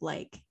kind of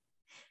like,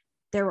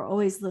 there were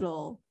always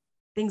little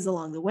things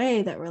along the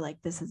way that were like,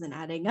 this isn't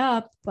adding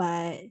up,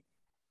 but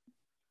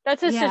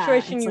that's a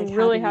situation you like,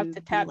 really have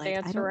to tap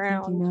dance around. I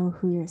don't think you know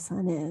who your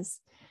son is.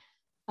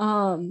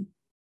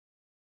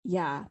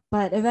 Yeah,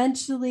 but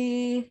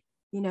eventually,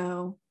 you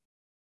know,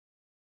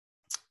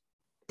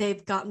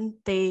 they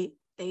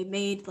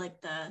made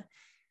like the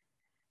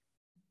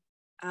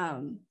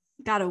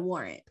got a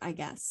warrant, I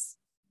guess.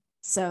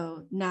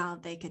 So now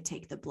they could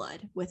take the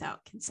blood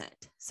without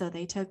consent. So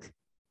they took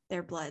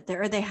their blood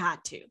there, or they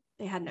had to.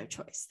 They had no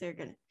choice. They're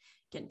gonna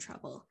get in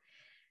trouble.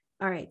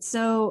 All right.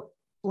 So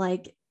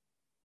like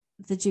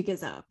the jig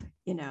is up,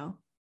 you know,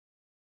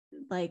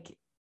 like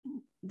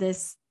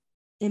this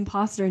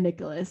imposter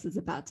Nicholas is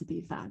about to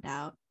be found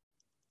out.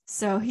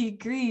 So he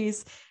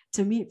agrees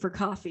to meet for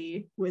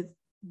coffee with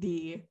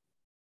the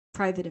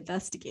private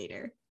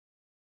investigator.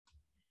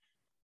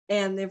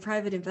 And the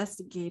private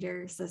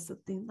investigator says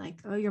something like,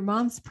 oh, your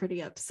mom's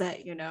pretty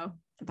upset, you know,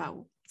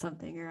 about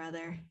something or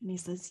other. And he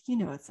says, you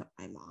know, it's not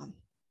my mom.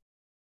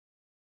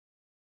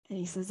 And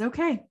he says,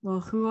 okay,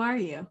 well, who are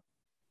you?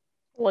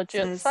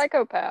 Legit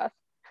psychopath.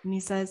 And he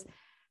says,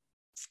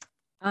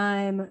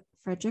 I'm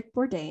Frederick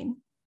Bourdain,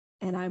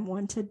 and I'm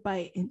wanted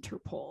by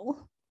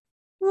Interpol.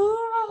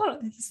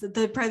 So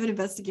the private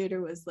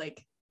investigator was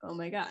like, oh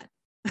my God.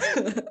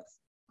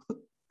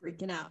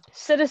 Freaking out.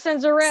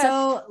 Citizens arrest.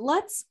 So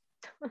let's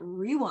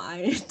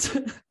rewind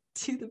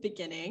to the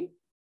beginning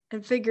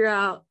and figure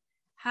out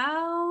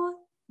how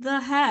the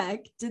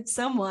heck did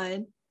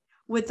someone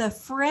with a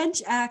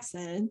French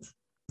accent,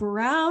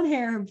 brown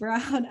hair, and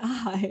brown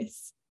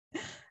eyes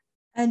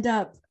end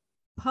up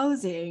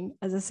posing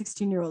as a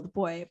 16-year-old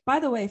boy. By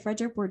the way,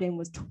 Frederick Bourdain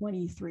was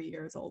 23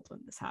 years old when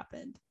this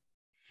happened.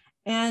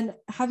 And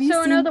have you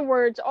seen... in other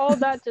words, all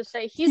that to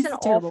say, he's an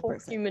awful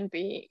human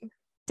being.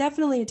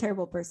 Definitely a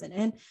terrible person.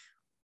 And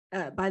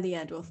by the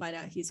end, we'll find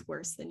out he's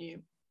worse than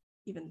you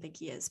even think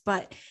he is.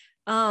 But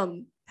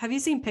have you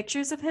seen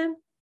pictures of him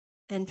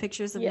and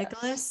pictures of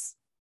Nicholas?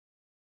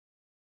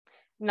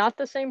 Not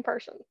the same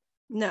person.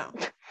 No.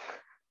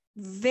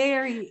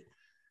 Very...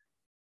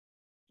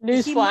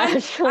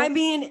 Newsflash. I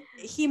mean,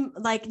 he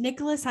like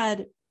Nicholas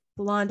had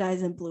blonde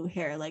eyes and blue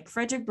hair. Like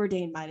Frederick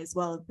Bourdain might as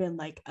well have been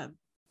like a,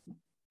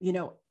 you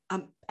know,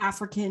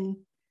 African,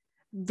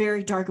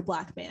 very dark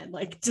black man.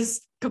 Like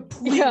just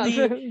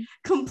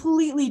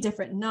completely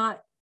different.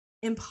 Not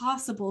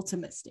impossible to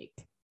mistake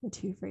the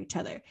two for each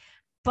other.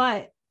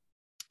 But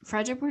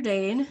Frederick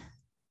Bourdain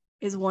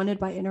is wanted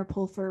by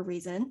Interpol for a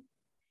reason.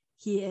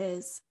 He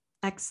is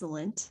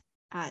excellent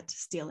at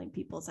stealing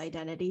people's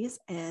identities,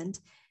 and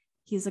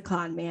he's a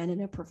con man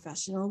and a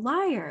professional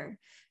liar.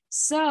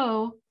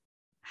 So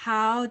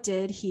how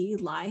did he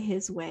lie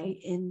his way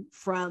in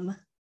from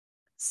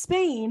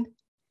Spain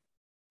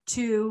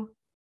to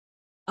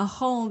a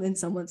home in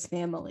someone's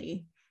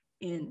family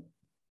in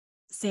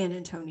San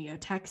Antonio,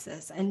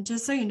 Texas? And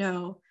just so you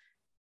know,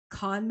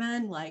 con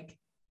men, like,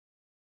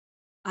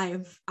 I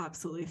am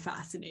absolutely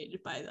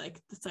fascinated by like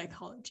the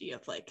psychology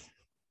of like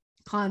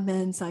con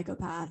men,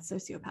 psychopath,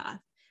 sociopath,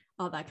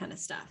 all that kind of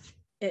stuff.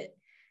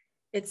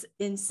 It's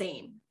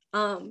insane.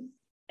 And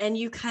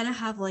you kind of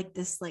have like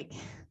this, like,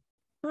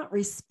 not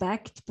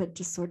respect, but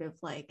just sort of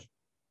like,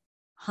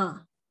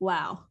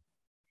 wow.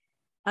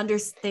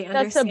 That's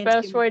the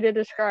best way to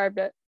describe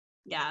it.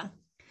 Yeah.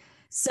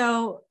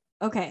 So,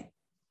 okay.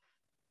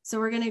 So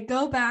we're going to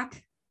go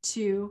back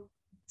to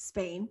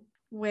Spain,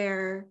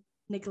 where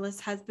Nicholas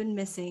has been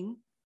missing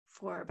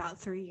for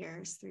about 4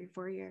 years.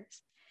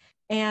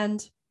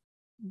 And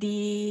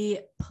the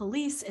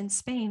police in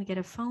Spain get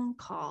a phone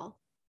call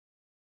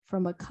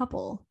from a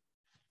couple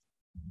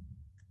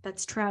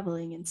that's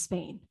traveling in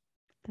Spain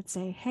that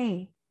say,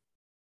 hey,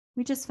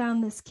 we just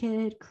found this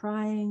kid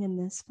crying in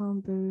this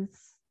phone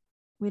booth.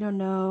 We don't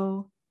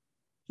know.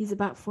 He's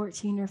about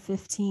 14 or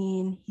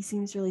 15. He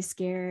seems really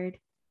scared.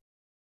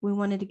 We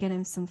wanted to get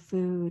him some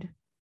food,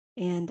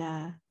 and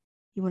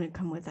he wouldn't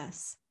come with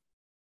us.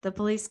 The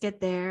police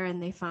get there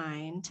and they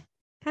find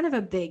kind of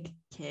a big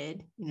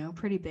kid, you know,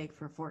 pretty big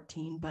for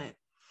 14, but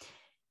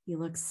he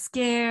looks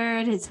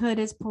scared. His hood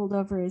is pulled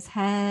over his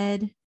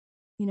head.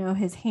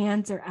 his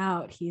hands are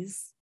out.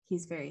 He's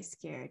very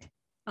scared.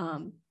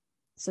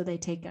 So they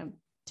take him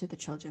to the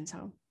children's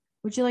home.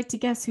 Would you like to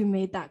guess who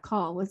made that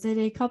call? Was it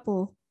a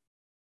couple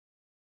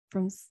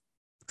from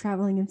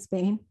traveling in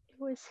Spain? It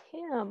was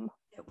him.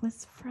 It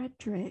was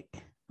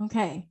Frederick.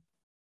 Okay.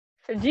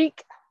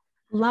 Frederick.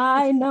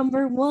 Lie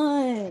number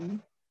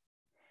 1.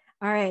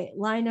 All right.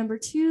 Lie number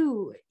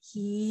 2.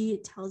 He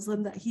tells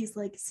them that he's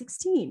like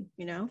 16,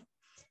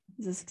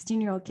 He's a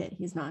 16-year-old kid.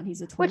 He's not.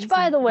 He's a 20. Which,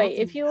 by the way,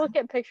 if you look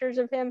at pictures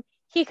of him,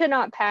 he could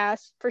not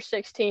pass for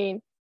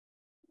 16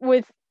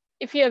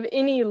 if you have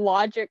any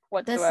logic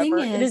whatsoever.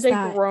 It is a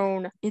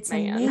grown man. It's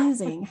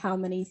amazing how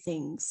many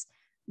things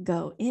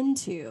go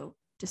into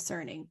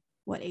discerning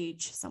what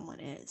age someone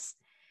is.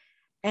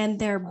 And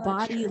their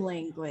body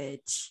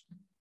language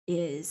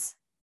is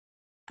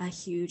a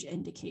huge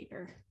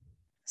indicator.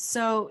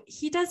 So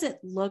he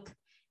doesn't look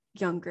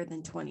younger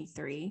than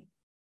 23,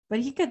 but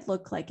he could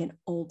look like an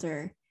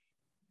older,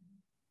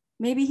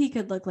 maybe he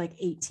could look like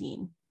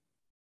 18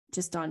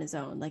 just on his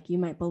own. Like you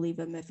might believe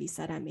him if he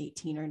said I'm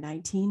 18 or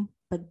 19,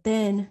 but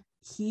then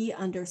he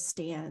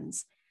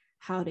understands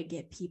how to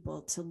get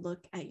people to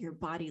look at your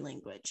body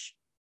language.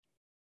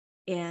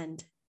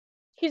 And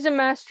he's a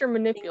master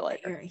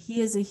manipulator.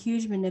 He is a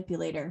huge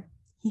manipulator.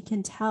 He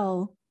can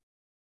tell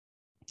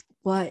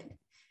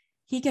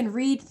he can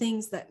read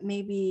things that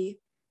maybe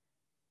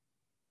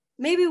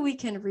we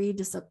can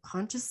read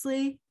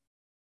subconsciously,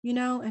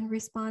 and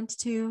respond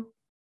to,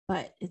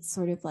 but it's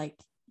sort of like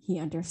he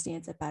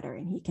understands it better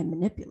and he can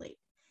manipulate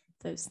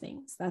those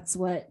things. That's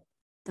what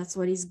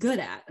he's good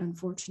at.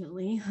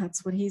 Unfortunately,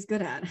 that's what he's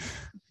good at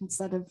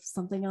instead of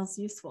something else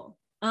useful.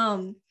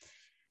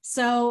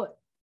 So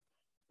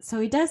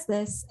he does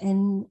this,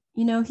 and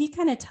he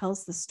kind of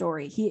tells the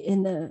story. He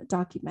in the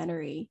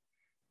documentary,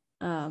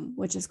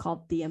 which is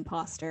called The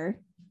Imposter,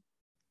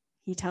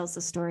 he tells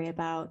the story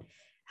about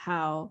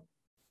how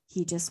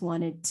he just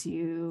wanted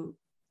to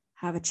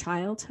have a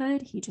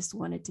childhood. He just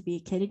wanted to be a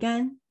kid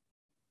again.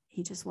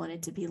 He just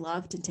wanted to be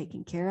loved and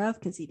taken care of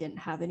because he didn't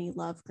have any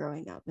love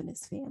growing up in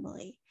his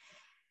family.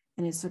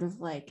 And it's sort of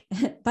like,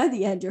 by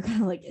the end, you're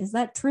kind of like, is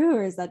that true?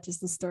 Or is that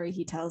just the story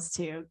he tells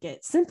to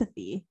get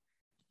sympathy?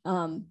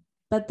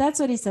 But that's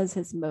what he says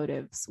his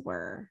motives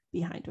were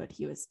behind what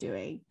he was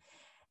doing.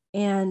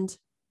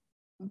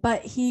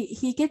 But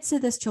he gets to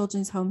this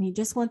children's home. He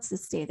just wants to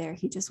stay there.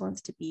 He just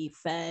wants to be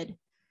fed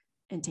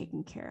and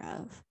taken care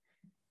of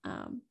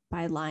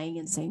by lying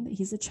and saying that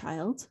he's a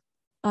child.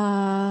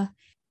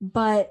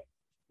 But,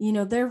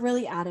 they're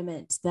really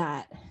adamant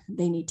that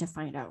they need to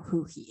find out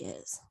who he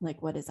is,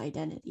 like what his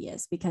identity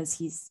is, because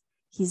he's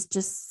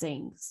just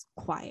staying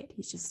quiet.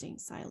 He's just staying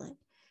silent.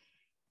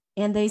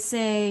 And they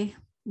say,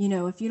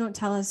 if you don't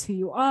tell us who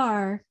you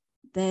are,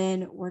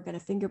 then we're going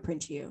to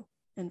fingerprint you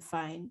and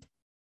find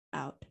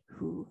out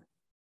who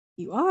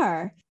you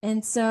are.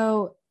 And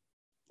so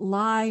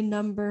lie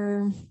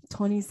number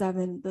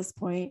 27 at this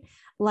point,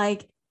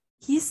 like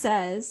he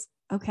says,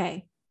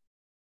 okay,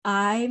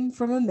 I'm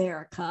from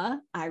America.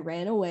 I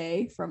ran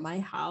away from my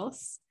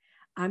house.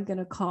 I'm going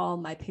to call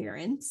my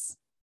parents.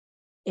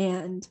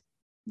 And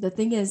the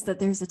thing is that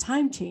there's a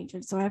time change.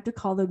 And so I have to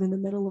call them in the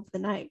middle of the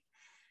night.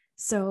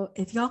 So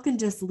if y'all can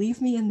just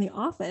leave me in the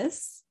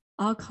office,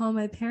 I'll call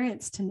my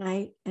parents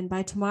tonight. And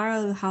by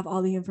tomorrow, you'll have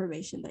all the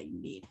information that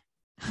you need.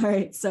 All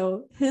right.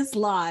 So his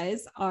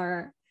lies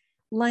are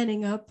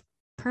lining up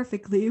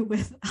perfectly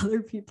with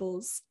other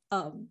people's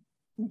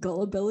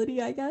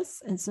gullibility, I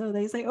guess. And so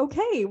they say,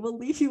 okay, we'll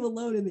leave you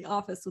alone in the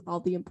office with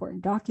all the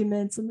important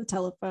documents and the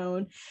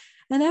telephone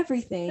and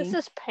everything. This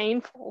is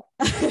painful.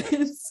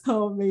 It's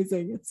so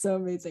amazing. It's so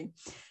amazing.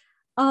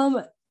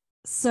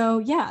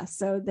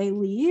 So they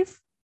leave.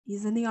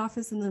 He's in the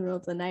office in the middle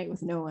of the night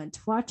with no one to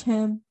watch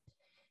him.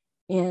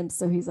 And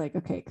so he's like,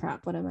 okay,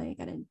 crap, what am I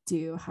going to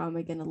do? How am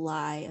I going to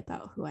lie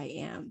about who I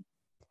am?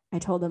 I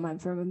told him I'm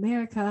from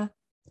America.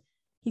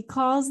 He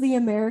calls the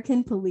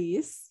American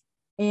police,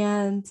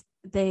 and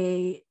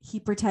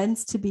he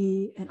pretends to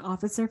be an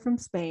officer from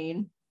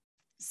Spain,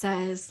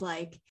 says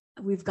like,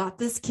 we've got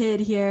this kid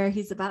here.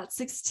 He's about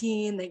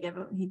 16.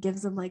 He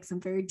gives him like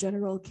some very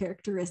general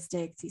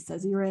characteristics. He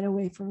says he ran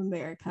away from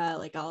America,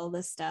 like all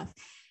this stuff.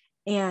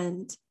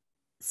 And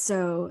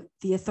so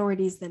the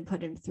authorities then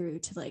put him through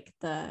to like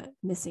the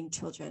missing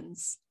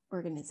children's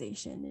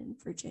organization in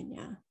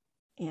Virginia.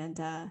 And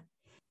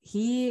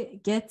he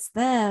gets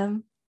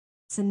them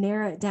to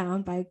narrow it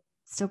down by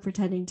still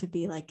pretending to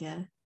be like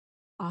a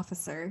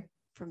officer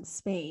from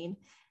Spain,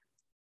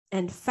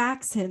 and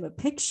fax him a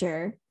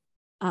picture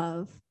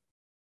of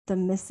the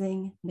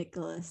missing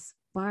Nicholas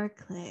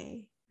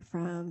Barclay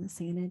from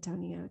San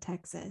Antonio,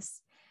 Texas.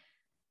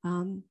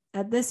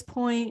 At this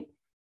point,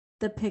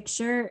 the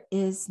picture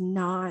is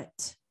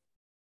not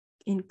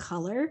in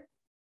color.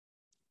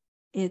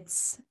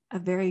 It's a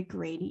very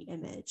grainy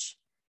image.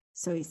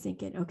 So he's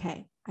thinking,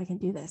 okay, I can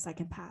do this. I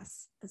can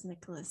pass as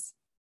Nicholas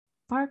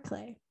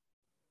Barclay.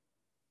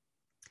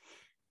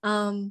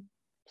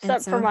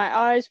 Except for my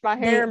eyes, my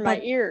hair, and my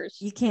ears.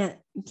 You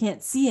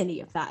can't see any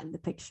of that in the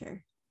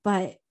picture.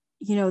 But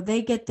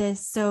they get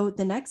this. So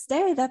the next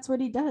day, that's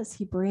what he does.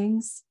 He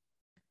brings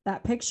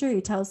that picture.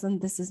 He tells them,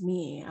 this is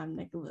me. I'm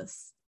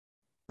Nicholas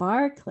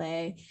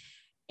Barclay.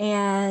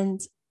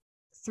 And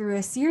through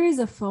a series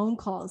of phone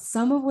calls,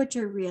 some of which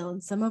are real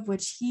and some of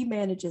which he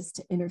manages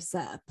to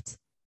intercept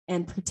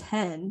and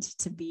pretend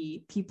to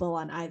be people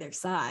on either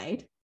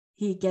side,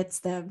 he gets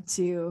them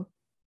to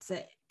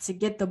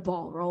get the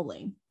ball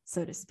rolling,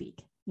 so to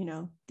speak.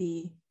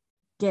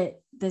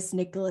 Get this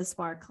Nicholas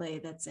Barclay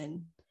that's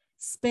in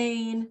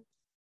Spain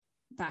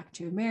back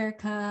to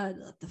America,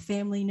 let the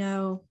family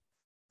know.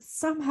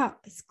 Somehow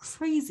it's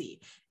crazy.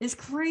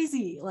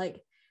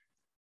 Like,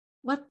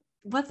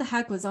 what the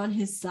heck was on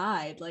his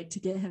side, like, to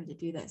get him to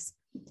do this?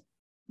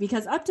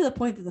 Because up to the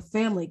point that the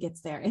family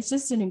gets there, it's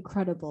just an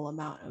incredible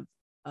amount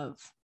of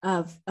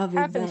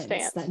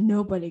events that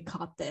nobody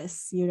caught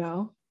this,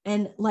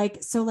 and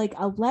so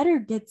a letter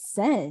gets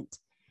sent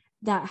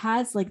that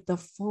has like the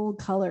full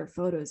color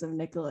photos of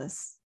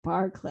Nicholas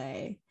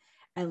Barclay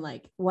and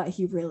like what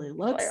he really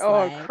looks like.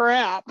 Oh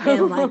crap.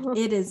 And like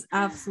it is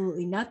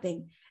absolutely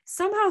nothing.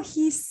 Somehow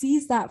he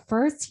sees that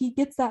first. He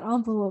gets that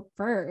envelope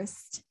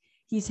first.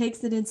 He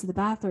takes it into the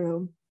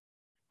bathroom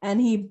and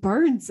he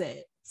burns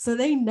it. So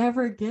they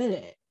never get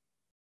it.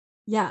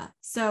 Yeah.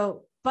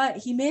 So, but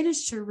he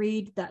managed to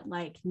read that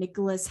like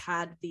Nicholas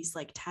had these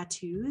like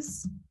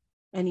tattoos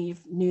and he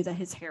knew that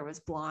his hair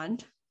was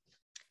blonde.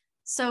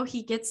 So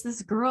he gets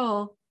this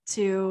girl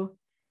to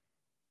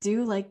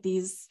do like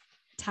these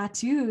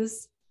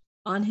tattoos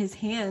on his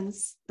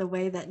hands the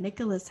way that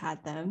Nicholas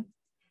had them.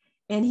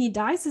 And he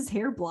dyes his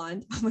hair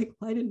blonde. I'm like,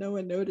 why did no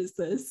one notice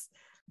this?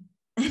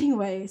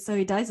 Anyway, so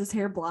he dyes his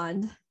hair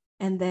blonde.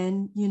 And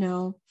then,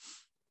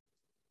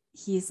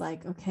 he's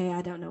like, okay,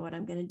 I don't know what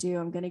I'm going to do.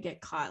 I'm going to get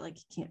caught. Like,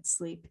 he can't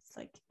sleep. It's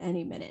like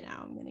any minute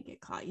now I'm going to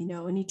get caught,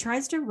 and he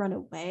tries to run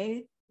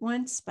away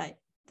once, but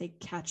they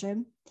catch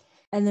him.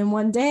 And then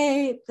one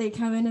day they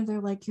come in and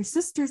they're like, your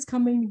sister's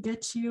coming to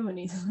get you. And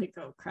he's like,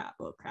 oh crap.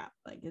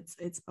 Like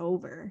it's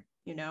over,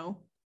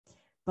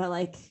 but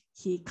like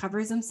he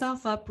covers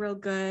himself up real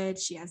good.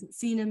 She hasn't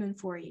seen him in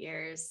 4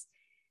 years.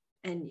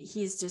 And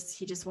he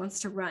just wants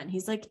to run.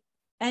 He's like,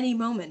 any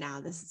moment now,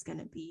 this is going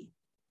to be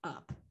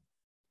up,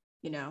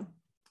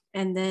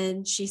 and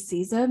then she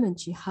sees him and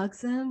she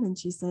hugs him and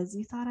she says,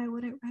 you thought I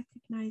wouldn't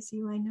recognize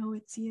you. I know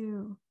it's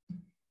you.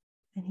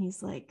 And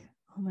he's like,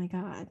 oh my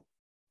God,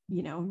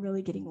 I'm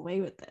really getting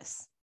away with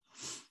this.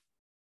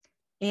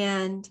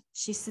 And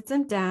she sits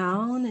him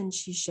down and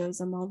she shows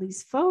him all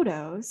these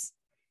photos,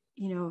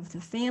 of the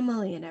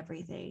family and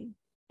everything.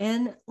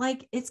 And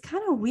like, it's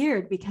kind of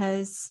weird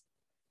because,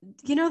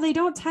 they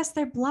don't test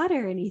their blood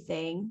or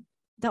anything.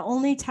 The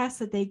only test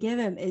that they give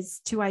him is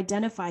to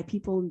identify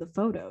people in the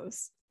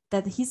photos,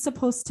 that he's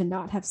supposed to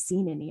not have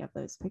seen any of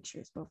those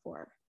pictures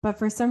before. But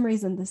for some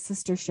reason, the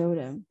sister showed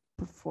him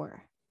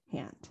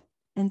beforehand.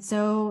 And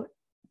so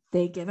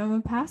they give him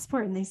a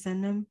passport and they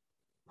send him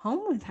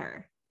home with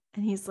her.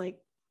 And he's like,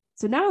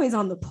 so now he's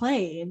on the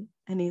plane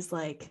and he's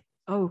like,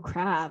 oh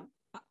crap,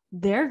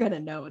 they're going to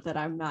know that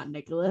I'm not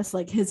Nicholas.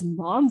 Like his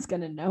mom's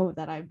going to know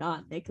that I'm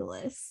not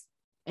Nicholas.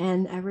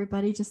 And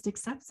everybody just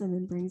accepts him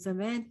and brings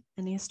him in.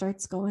 And he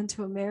starts going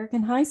to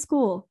American high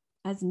school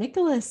as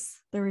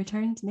Nicholas, the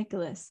returned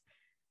Nicholas.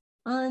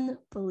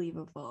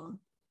 Unbelievable.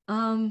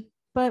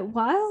 But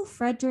while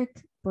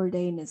Frederick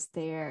Bourdain is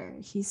there,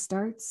 he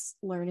starts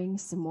learning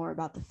some more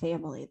about the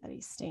family that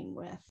he's staying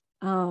with.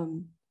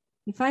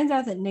 He finds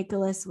out that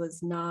Nicholas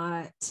was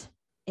not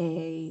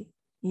a,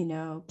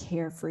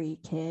 carefree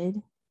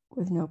kid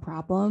with no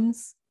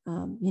problems.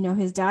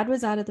 His dad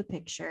was out of the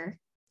picture.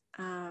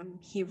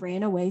 He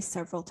ran away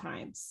several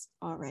times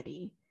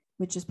already,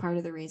 which is part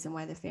of the reason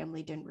why the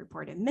family didn't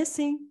report him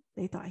missing.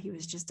 They thought he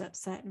was just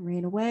upset and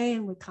ran away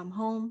and would come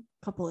home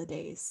a couple of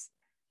days.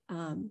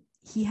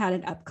 He had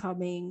an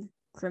upcoming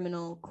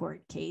criminal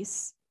court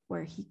case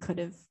where he could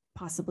have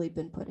possibly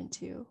been put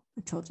into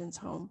a children's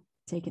home,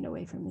 taken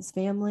away from his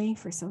family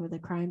for some of the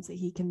crimes that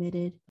he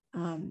committed.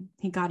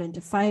 He got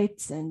into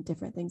fights and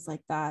different things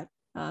like that.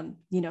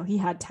 He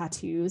had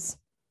tattoos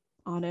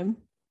on him.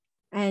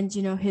 And,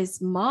 his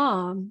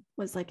mom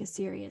was like a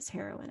serious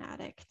heroin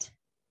addict,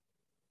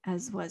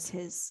 as was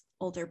his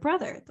older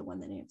brother, the one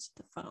that answered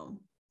the phone.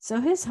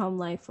 So his home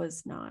life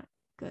was not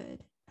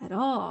good at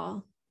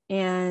all.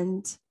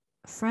 And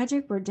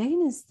Frederick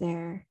Bourdain is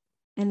there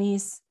and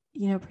he's,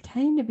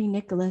 pretending to be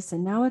Nicholas.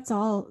 And now it's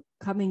all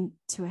coming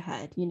to a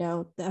head.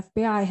 The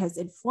FBI has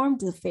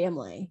informed the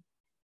family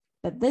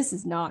that this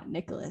is not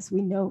Nicholas.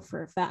 We know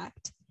for a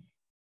fact.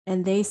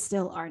 And they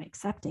still aren't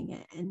accepting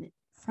it. And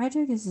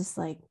Frederick is just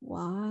like,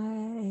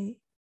 why?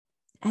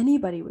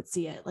 Anybody would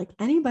see it. Like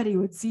anybody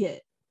would see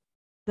it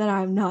that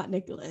I'm not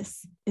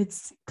Nicholas.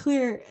 It's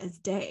clear as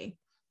day.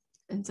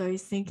 And so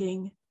he's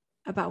thinking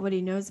about what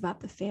he knows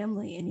about the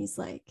family. And he's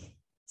like,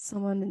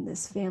 someone in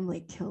this family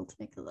killed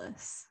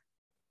Nicholas.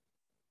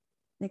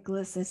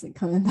 Nicholas isn't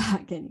coming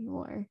back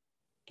anymore.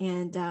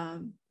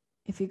 And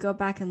if you go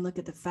back and look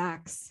at the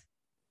facts,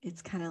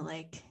 it's kind of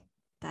like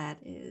that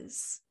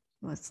is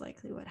most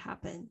likely what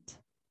happened.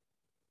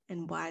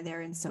 and why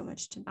they're in so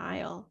much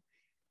denial.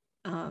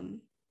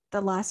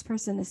 The last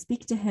person to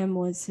speak to him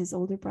was his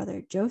older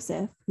brother,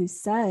 Joseph, who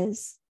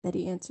says that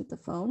he answered the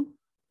phone,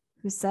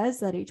 who says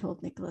that he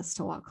told Nicholas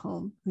to walk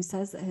home, who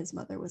says that his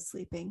mother was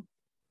sleeping.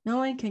 No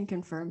one can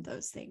confirm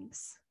those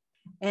things.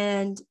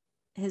 And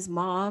his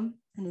mom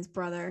and his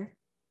brother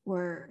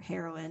were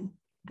heroin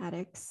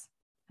addicts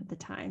at the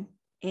time.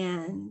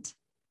 And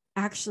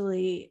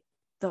actually,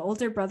 the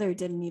older brother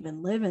didn't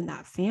even live in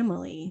that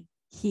family.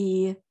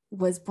 He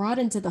was brought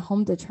into the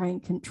home to try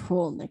and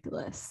control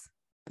Nicholas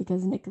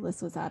because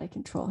Nicholas was out of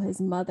control. His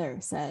mother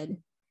said,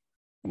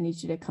 I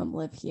need you to come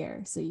live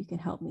here so you can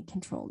help me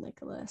control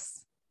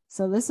Nicholas.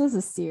 So this was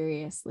a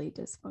seriously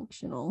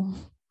dysfunctional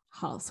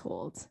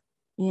household.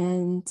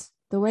 And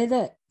the way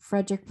that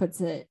Frederick puts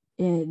it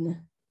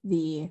in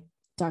the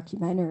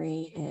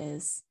documentary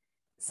is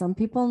some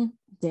people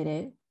did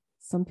it,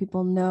 some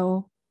people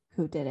know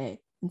who did it,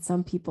 and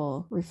some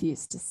people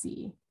refuse to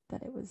see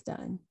that it was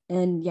done.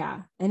 And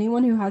yeah,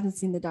 anyone who hasn't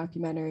seen the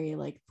documentary,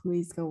 like,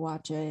 please go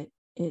watch it.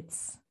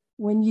 It's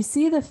when you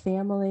see the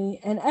family,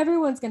 and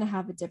everyone's going to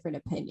have a different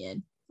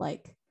opinion,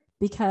 like,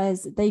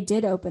 because they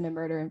did open a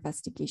murder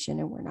investigation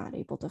and were not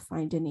able to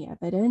find any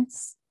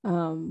evidence.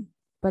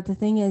 But the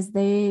thing is,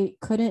 they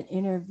couldn't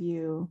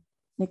interview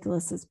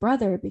Nicholas's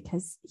brother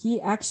because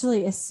he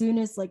actually, as soon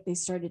as like they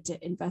started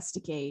to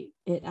investigate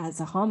it as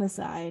a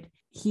homicide,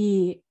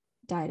 he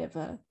died of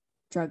a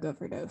drug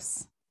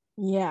overdose.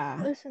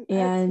 Yeah. Listen,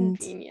 and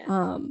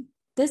convenient.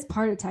 this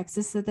part of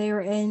Texas that they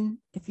were in,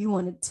 if you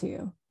wanted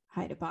to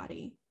hide a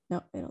body,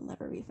 no, it'll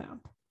never be found.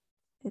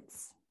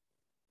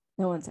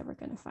 No one's ever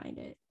going to find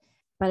it.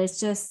 But it's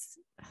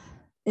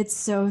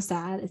so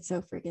sad. It's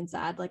so freaking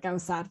sad. Like, I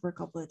was sad for a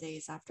couple of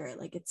days after it.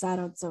 Like, it's sad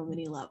on so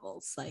many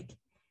levels. Like,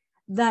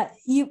 that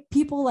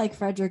people like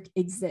Frederick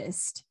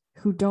exist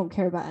who don't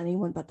care about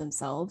anyone but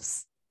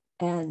themselves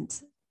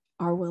and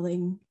are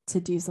willing to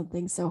do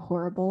something so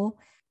horrible.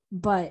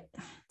 But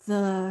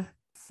the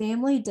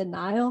family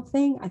denial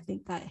thing, I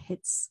think that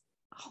hits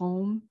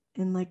home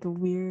in like a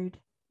weird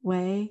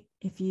way.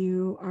 If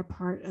you are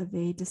part of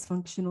a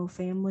dysfunctional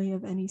family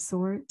of any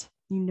sort,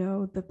 you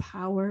know the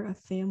power of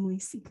family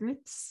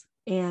secrets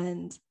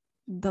and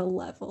the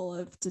level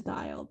of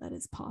denial that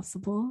is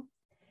possible.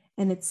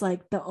 And it's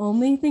like the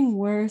only thing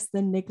worse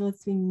than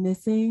Nicholas being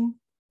missing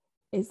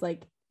is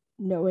like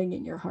knowing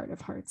in your heart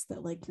of hearts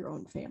that like your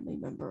own family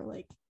member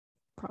like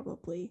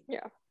probably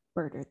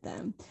murdered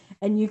them.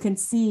 And you can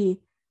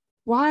see,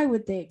 why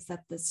would they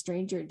accept this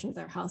stranger into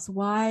their house?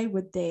 Why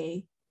would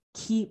they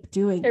keep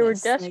doing this? They were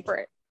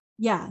desperate.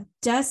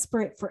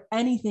 Desperate for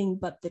anything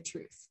but the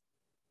truth.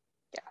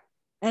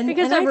 And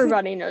because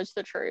everybody knows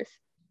the truth.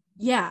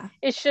 Yeah.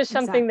 It's just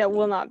something that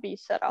will not be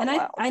said out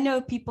loud. I know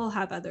people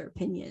have other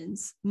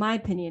opinions. My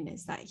opinion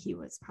is that he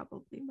was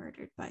probably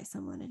murdered by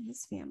someone in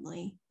his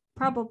family,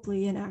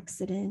 probably an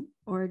accident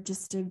or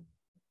just a,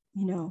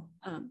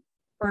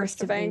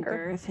 burst of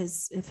anger of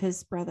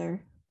his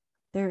brother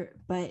there.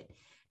 But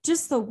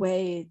just the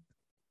way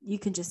you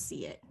can just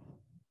see it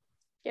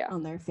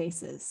on their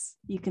faces.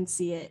 You can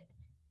see it.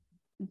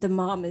 The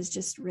mom is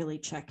just really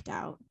checked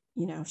out.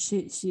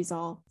 She's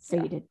all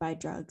faded by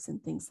drugs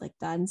and things like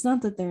that. And it's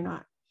not that they're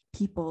not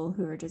people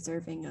who are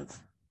deserving of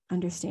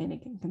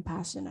understanding and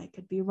compassion. I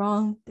could be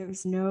wrong.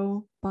 There's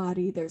no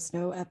body, there's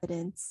no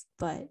evidence,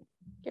 but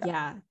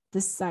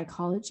the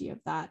psychology of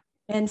that.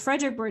 And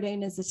Frederick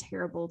Bourdain is a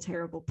terrible,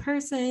 terrible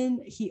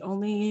person. He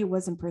only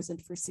was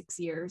imprisoned for 6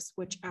 years,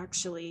 which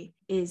actually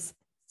is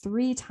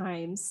 3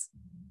 times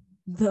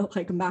the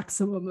like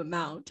maximum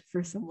amount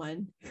for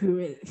someone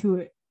who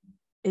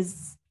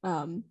is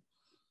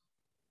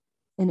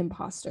an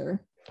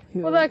imposter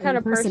who that kind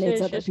of person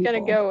is just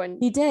going to go and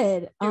he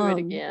did do it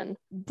again.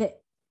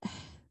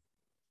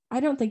 I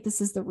don't think this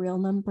is the real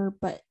number,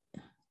 but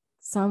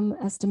some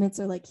estimates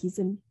are like he's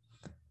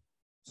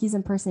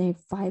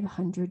impersonated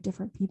 500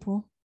 different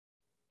people.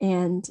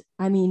 And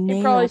I mean,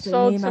 he probably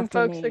sold some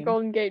folks the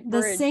Golden Gate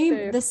Bridge.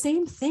 The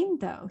same thing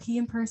though. He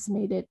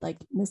impersonated like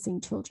missing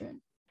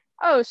children.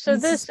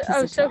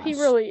 So he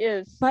really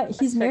is. But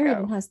he's married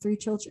and has 3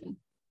 children.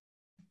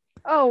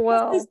 Oh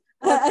well.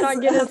 Let's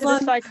not get into the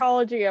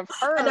psychology of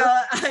her.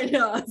 I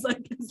know. It's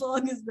like, as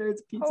long as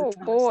there's pizza. Oh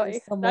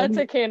boy, that's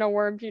a can of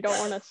worms you don't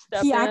want to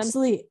step in. He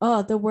actually,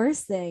 the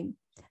worst thing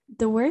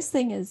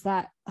is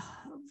that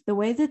the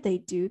way that they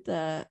do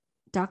the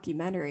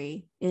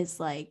documentary is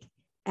like,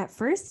 at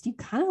first you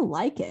kind of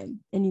like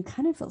him and you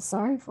kind of feel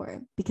sorry for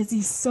him because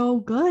he's so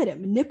good at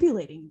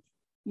manipulating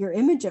your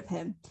image of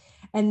him.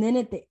 And then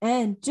at the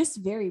end,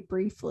 just very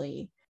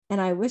briefly, and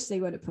I wish they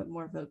would have put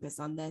more focus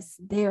on this,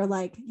 they are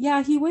like,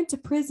 yeah, he went to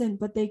prison,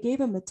 but they gave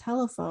him a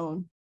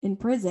telephone in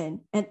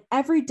prison. And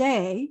every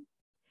day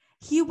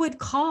he would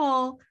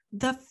call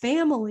the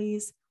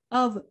families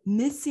of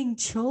missing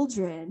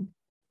children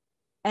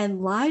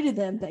and lie to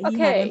them that he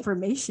had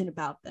information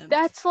about them.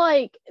 That's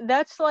like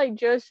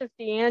Joseph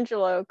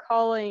D'Angelo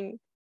calling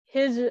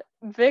his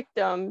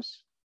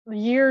victims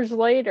years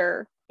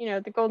later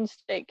the Golden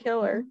State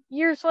Killer,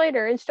 years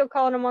later, and still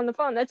calling him on the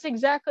phone. That's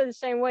exactly the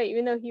same way.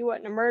 Even though he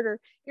wasn't a murderer,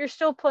 you're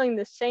still playing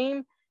the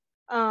same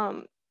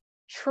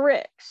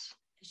tricks.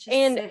 It's just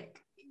and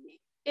sick.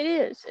 It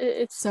is.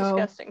 It's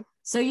disgusting.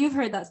 So you've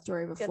heard that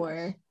story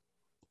before.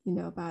 You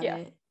know about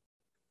it.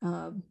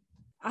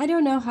 I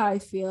don't know how I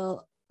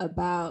feel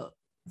about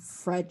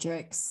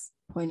Frederick's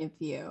point of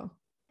view,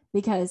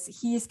 because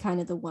he's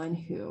kind of the one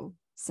who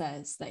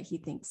says that he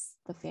thinks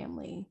the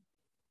family,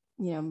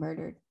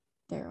 murdered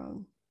their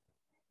own.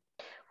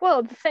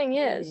 Well, the thing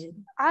is,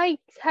 I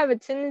have a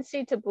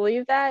tendency to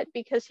believe that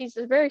because he's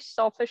a very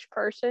selfish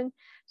person.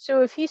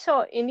 So if he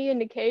saw any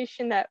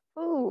indication that,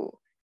 ooh,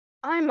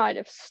 I might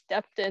have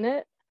stepped in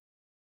it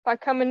by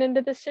coming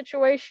into this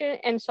situation,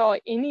 and saw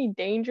any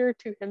danger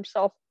to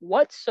himself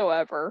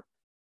whatsoever,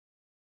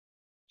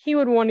 he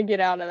would want to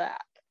get out of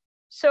that.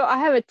 So I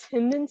have a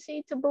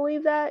tendency to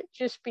believe that,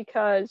 just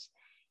because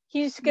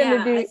he's going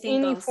to do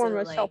any form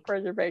of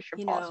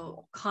self-preservation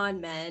possible.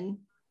 Con men,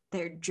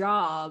 their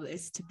job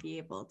is to be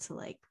able to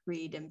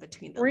read in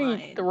between the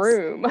lines. Read the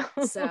room.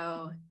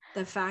 So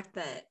the fact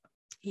that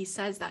he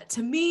says that,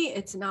 to me,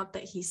 it's not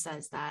that he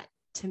says that.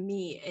 To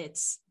me,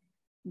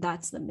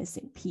 that's the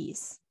missing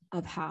piece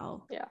of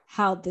how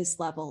this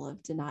level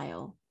of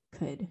denial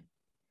could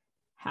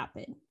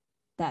happen.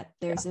 That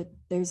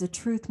there's a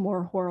truth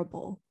more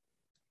horrible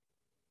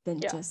than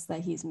just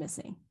that he's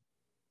missing.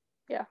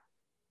 Yeah,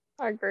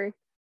 I agree.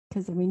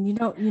 Because you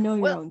know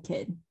your own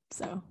kid,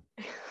 so.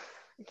 Yeah,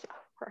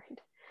 right.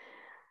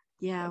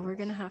 Yeah, we're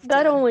gonna have to.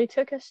 That only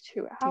took us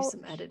 2 hours. Do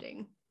some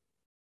editing.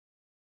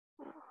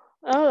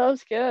 Oh, that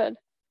was good.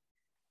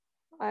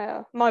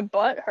 My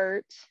butt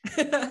hurts.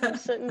 I'm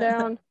sitting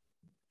down,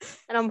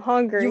 and I'm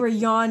hungry. You were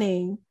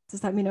yawning.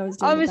 Does that mean I was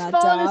doing a bad job? I was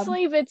falling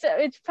asleep.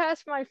 It's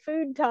past my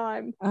food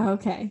time. Oh,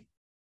 okay.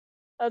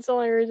 That's the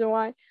only reason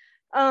why.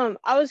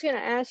 I was gonna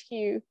ask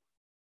you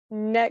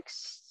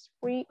next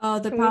week. Oh,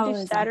 the problem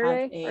is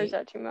Saturday, or is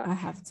that too much? I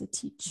have to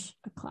teach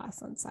a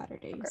class on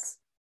Saturdays,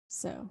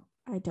 so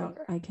I don't.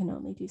 I can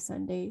only do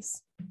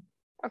Sundays.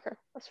 Okay,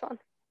 that's fine.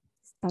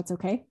 That's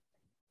okay.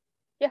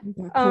 Yeah.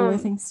 Cooler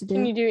things to do.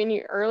 Can you do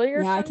any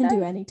earlier? Yeah, Sunday? I can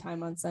do any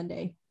time on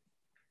Sunday.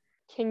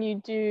 Can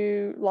you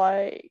do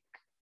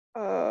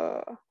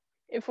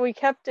if we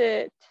kept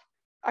it,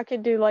 I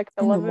could do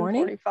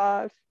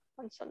 11:45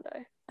 on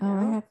Sunday.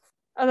 Oh,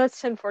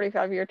 that's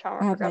 10:45 your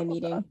time. I have my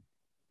meeting.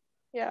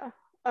 Yeah.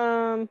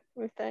 Let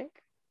me think.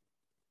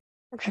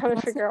 I'm trying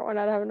to figure out when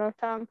I'd have enough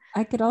time.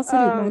 I could also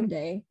do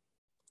Monday.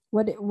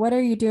 What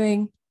are you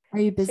doing? Are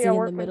you busy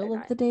in the middle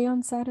of the day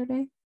on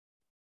Saturday?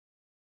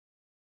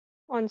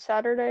 On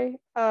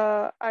Saturday,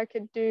 I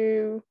could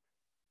do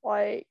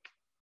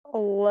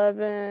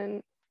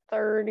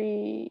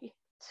 11:30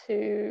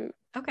 to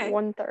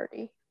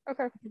 1:30.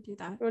 Okay. I could do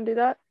that. You want to do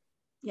that?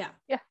 Yeah.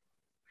 Yeah.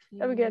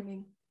 That'd be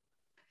good.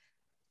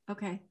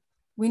 Okay.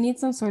 We need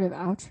some sort of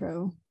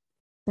outro.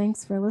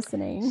 Thanks for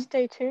listening.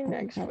 Stay tuned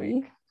next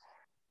week.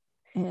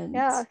 And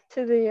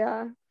to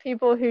the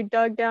people who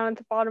dug down at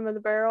the bottom of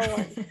the barrel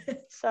and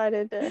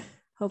decided to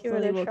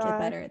hopefully we'll get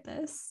better at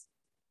this.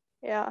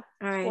 Yeah.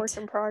 All right. Work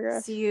in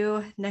progress. See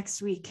you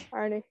next week.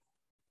 Alrighty.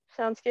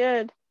 Sounds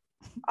good.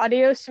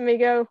 Adios,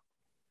 amigo.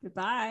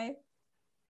 Goodbye.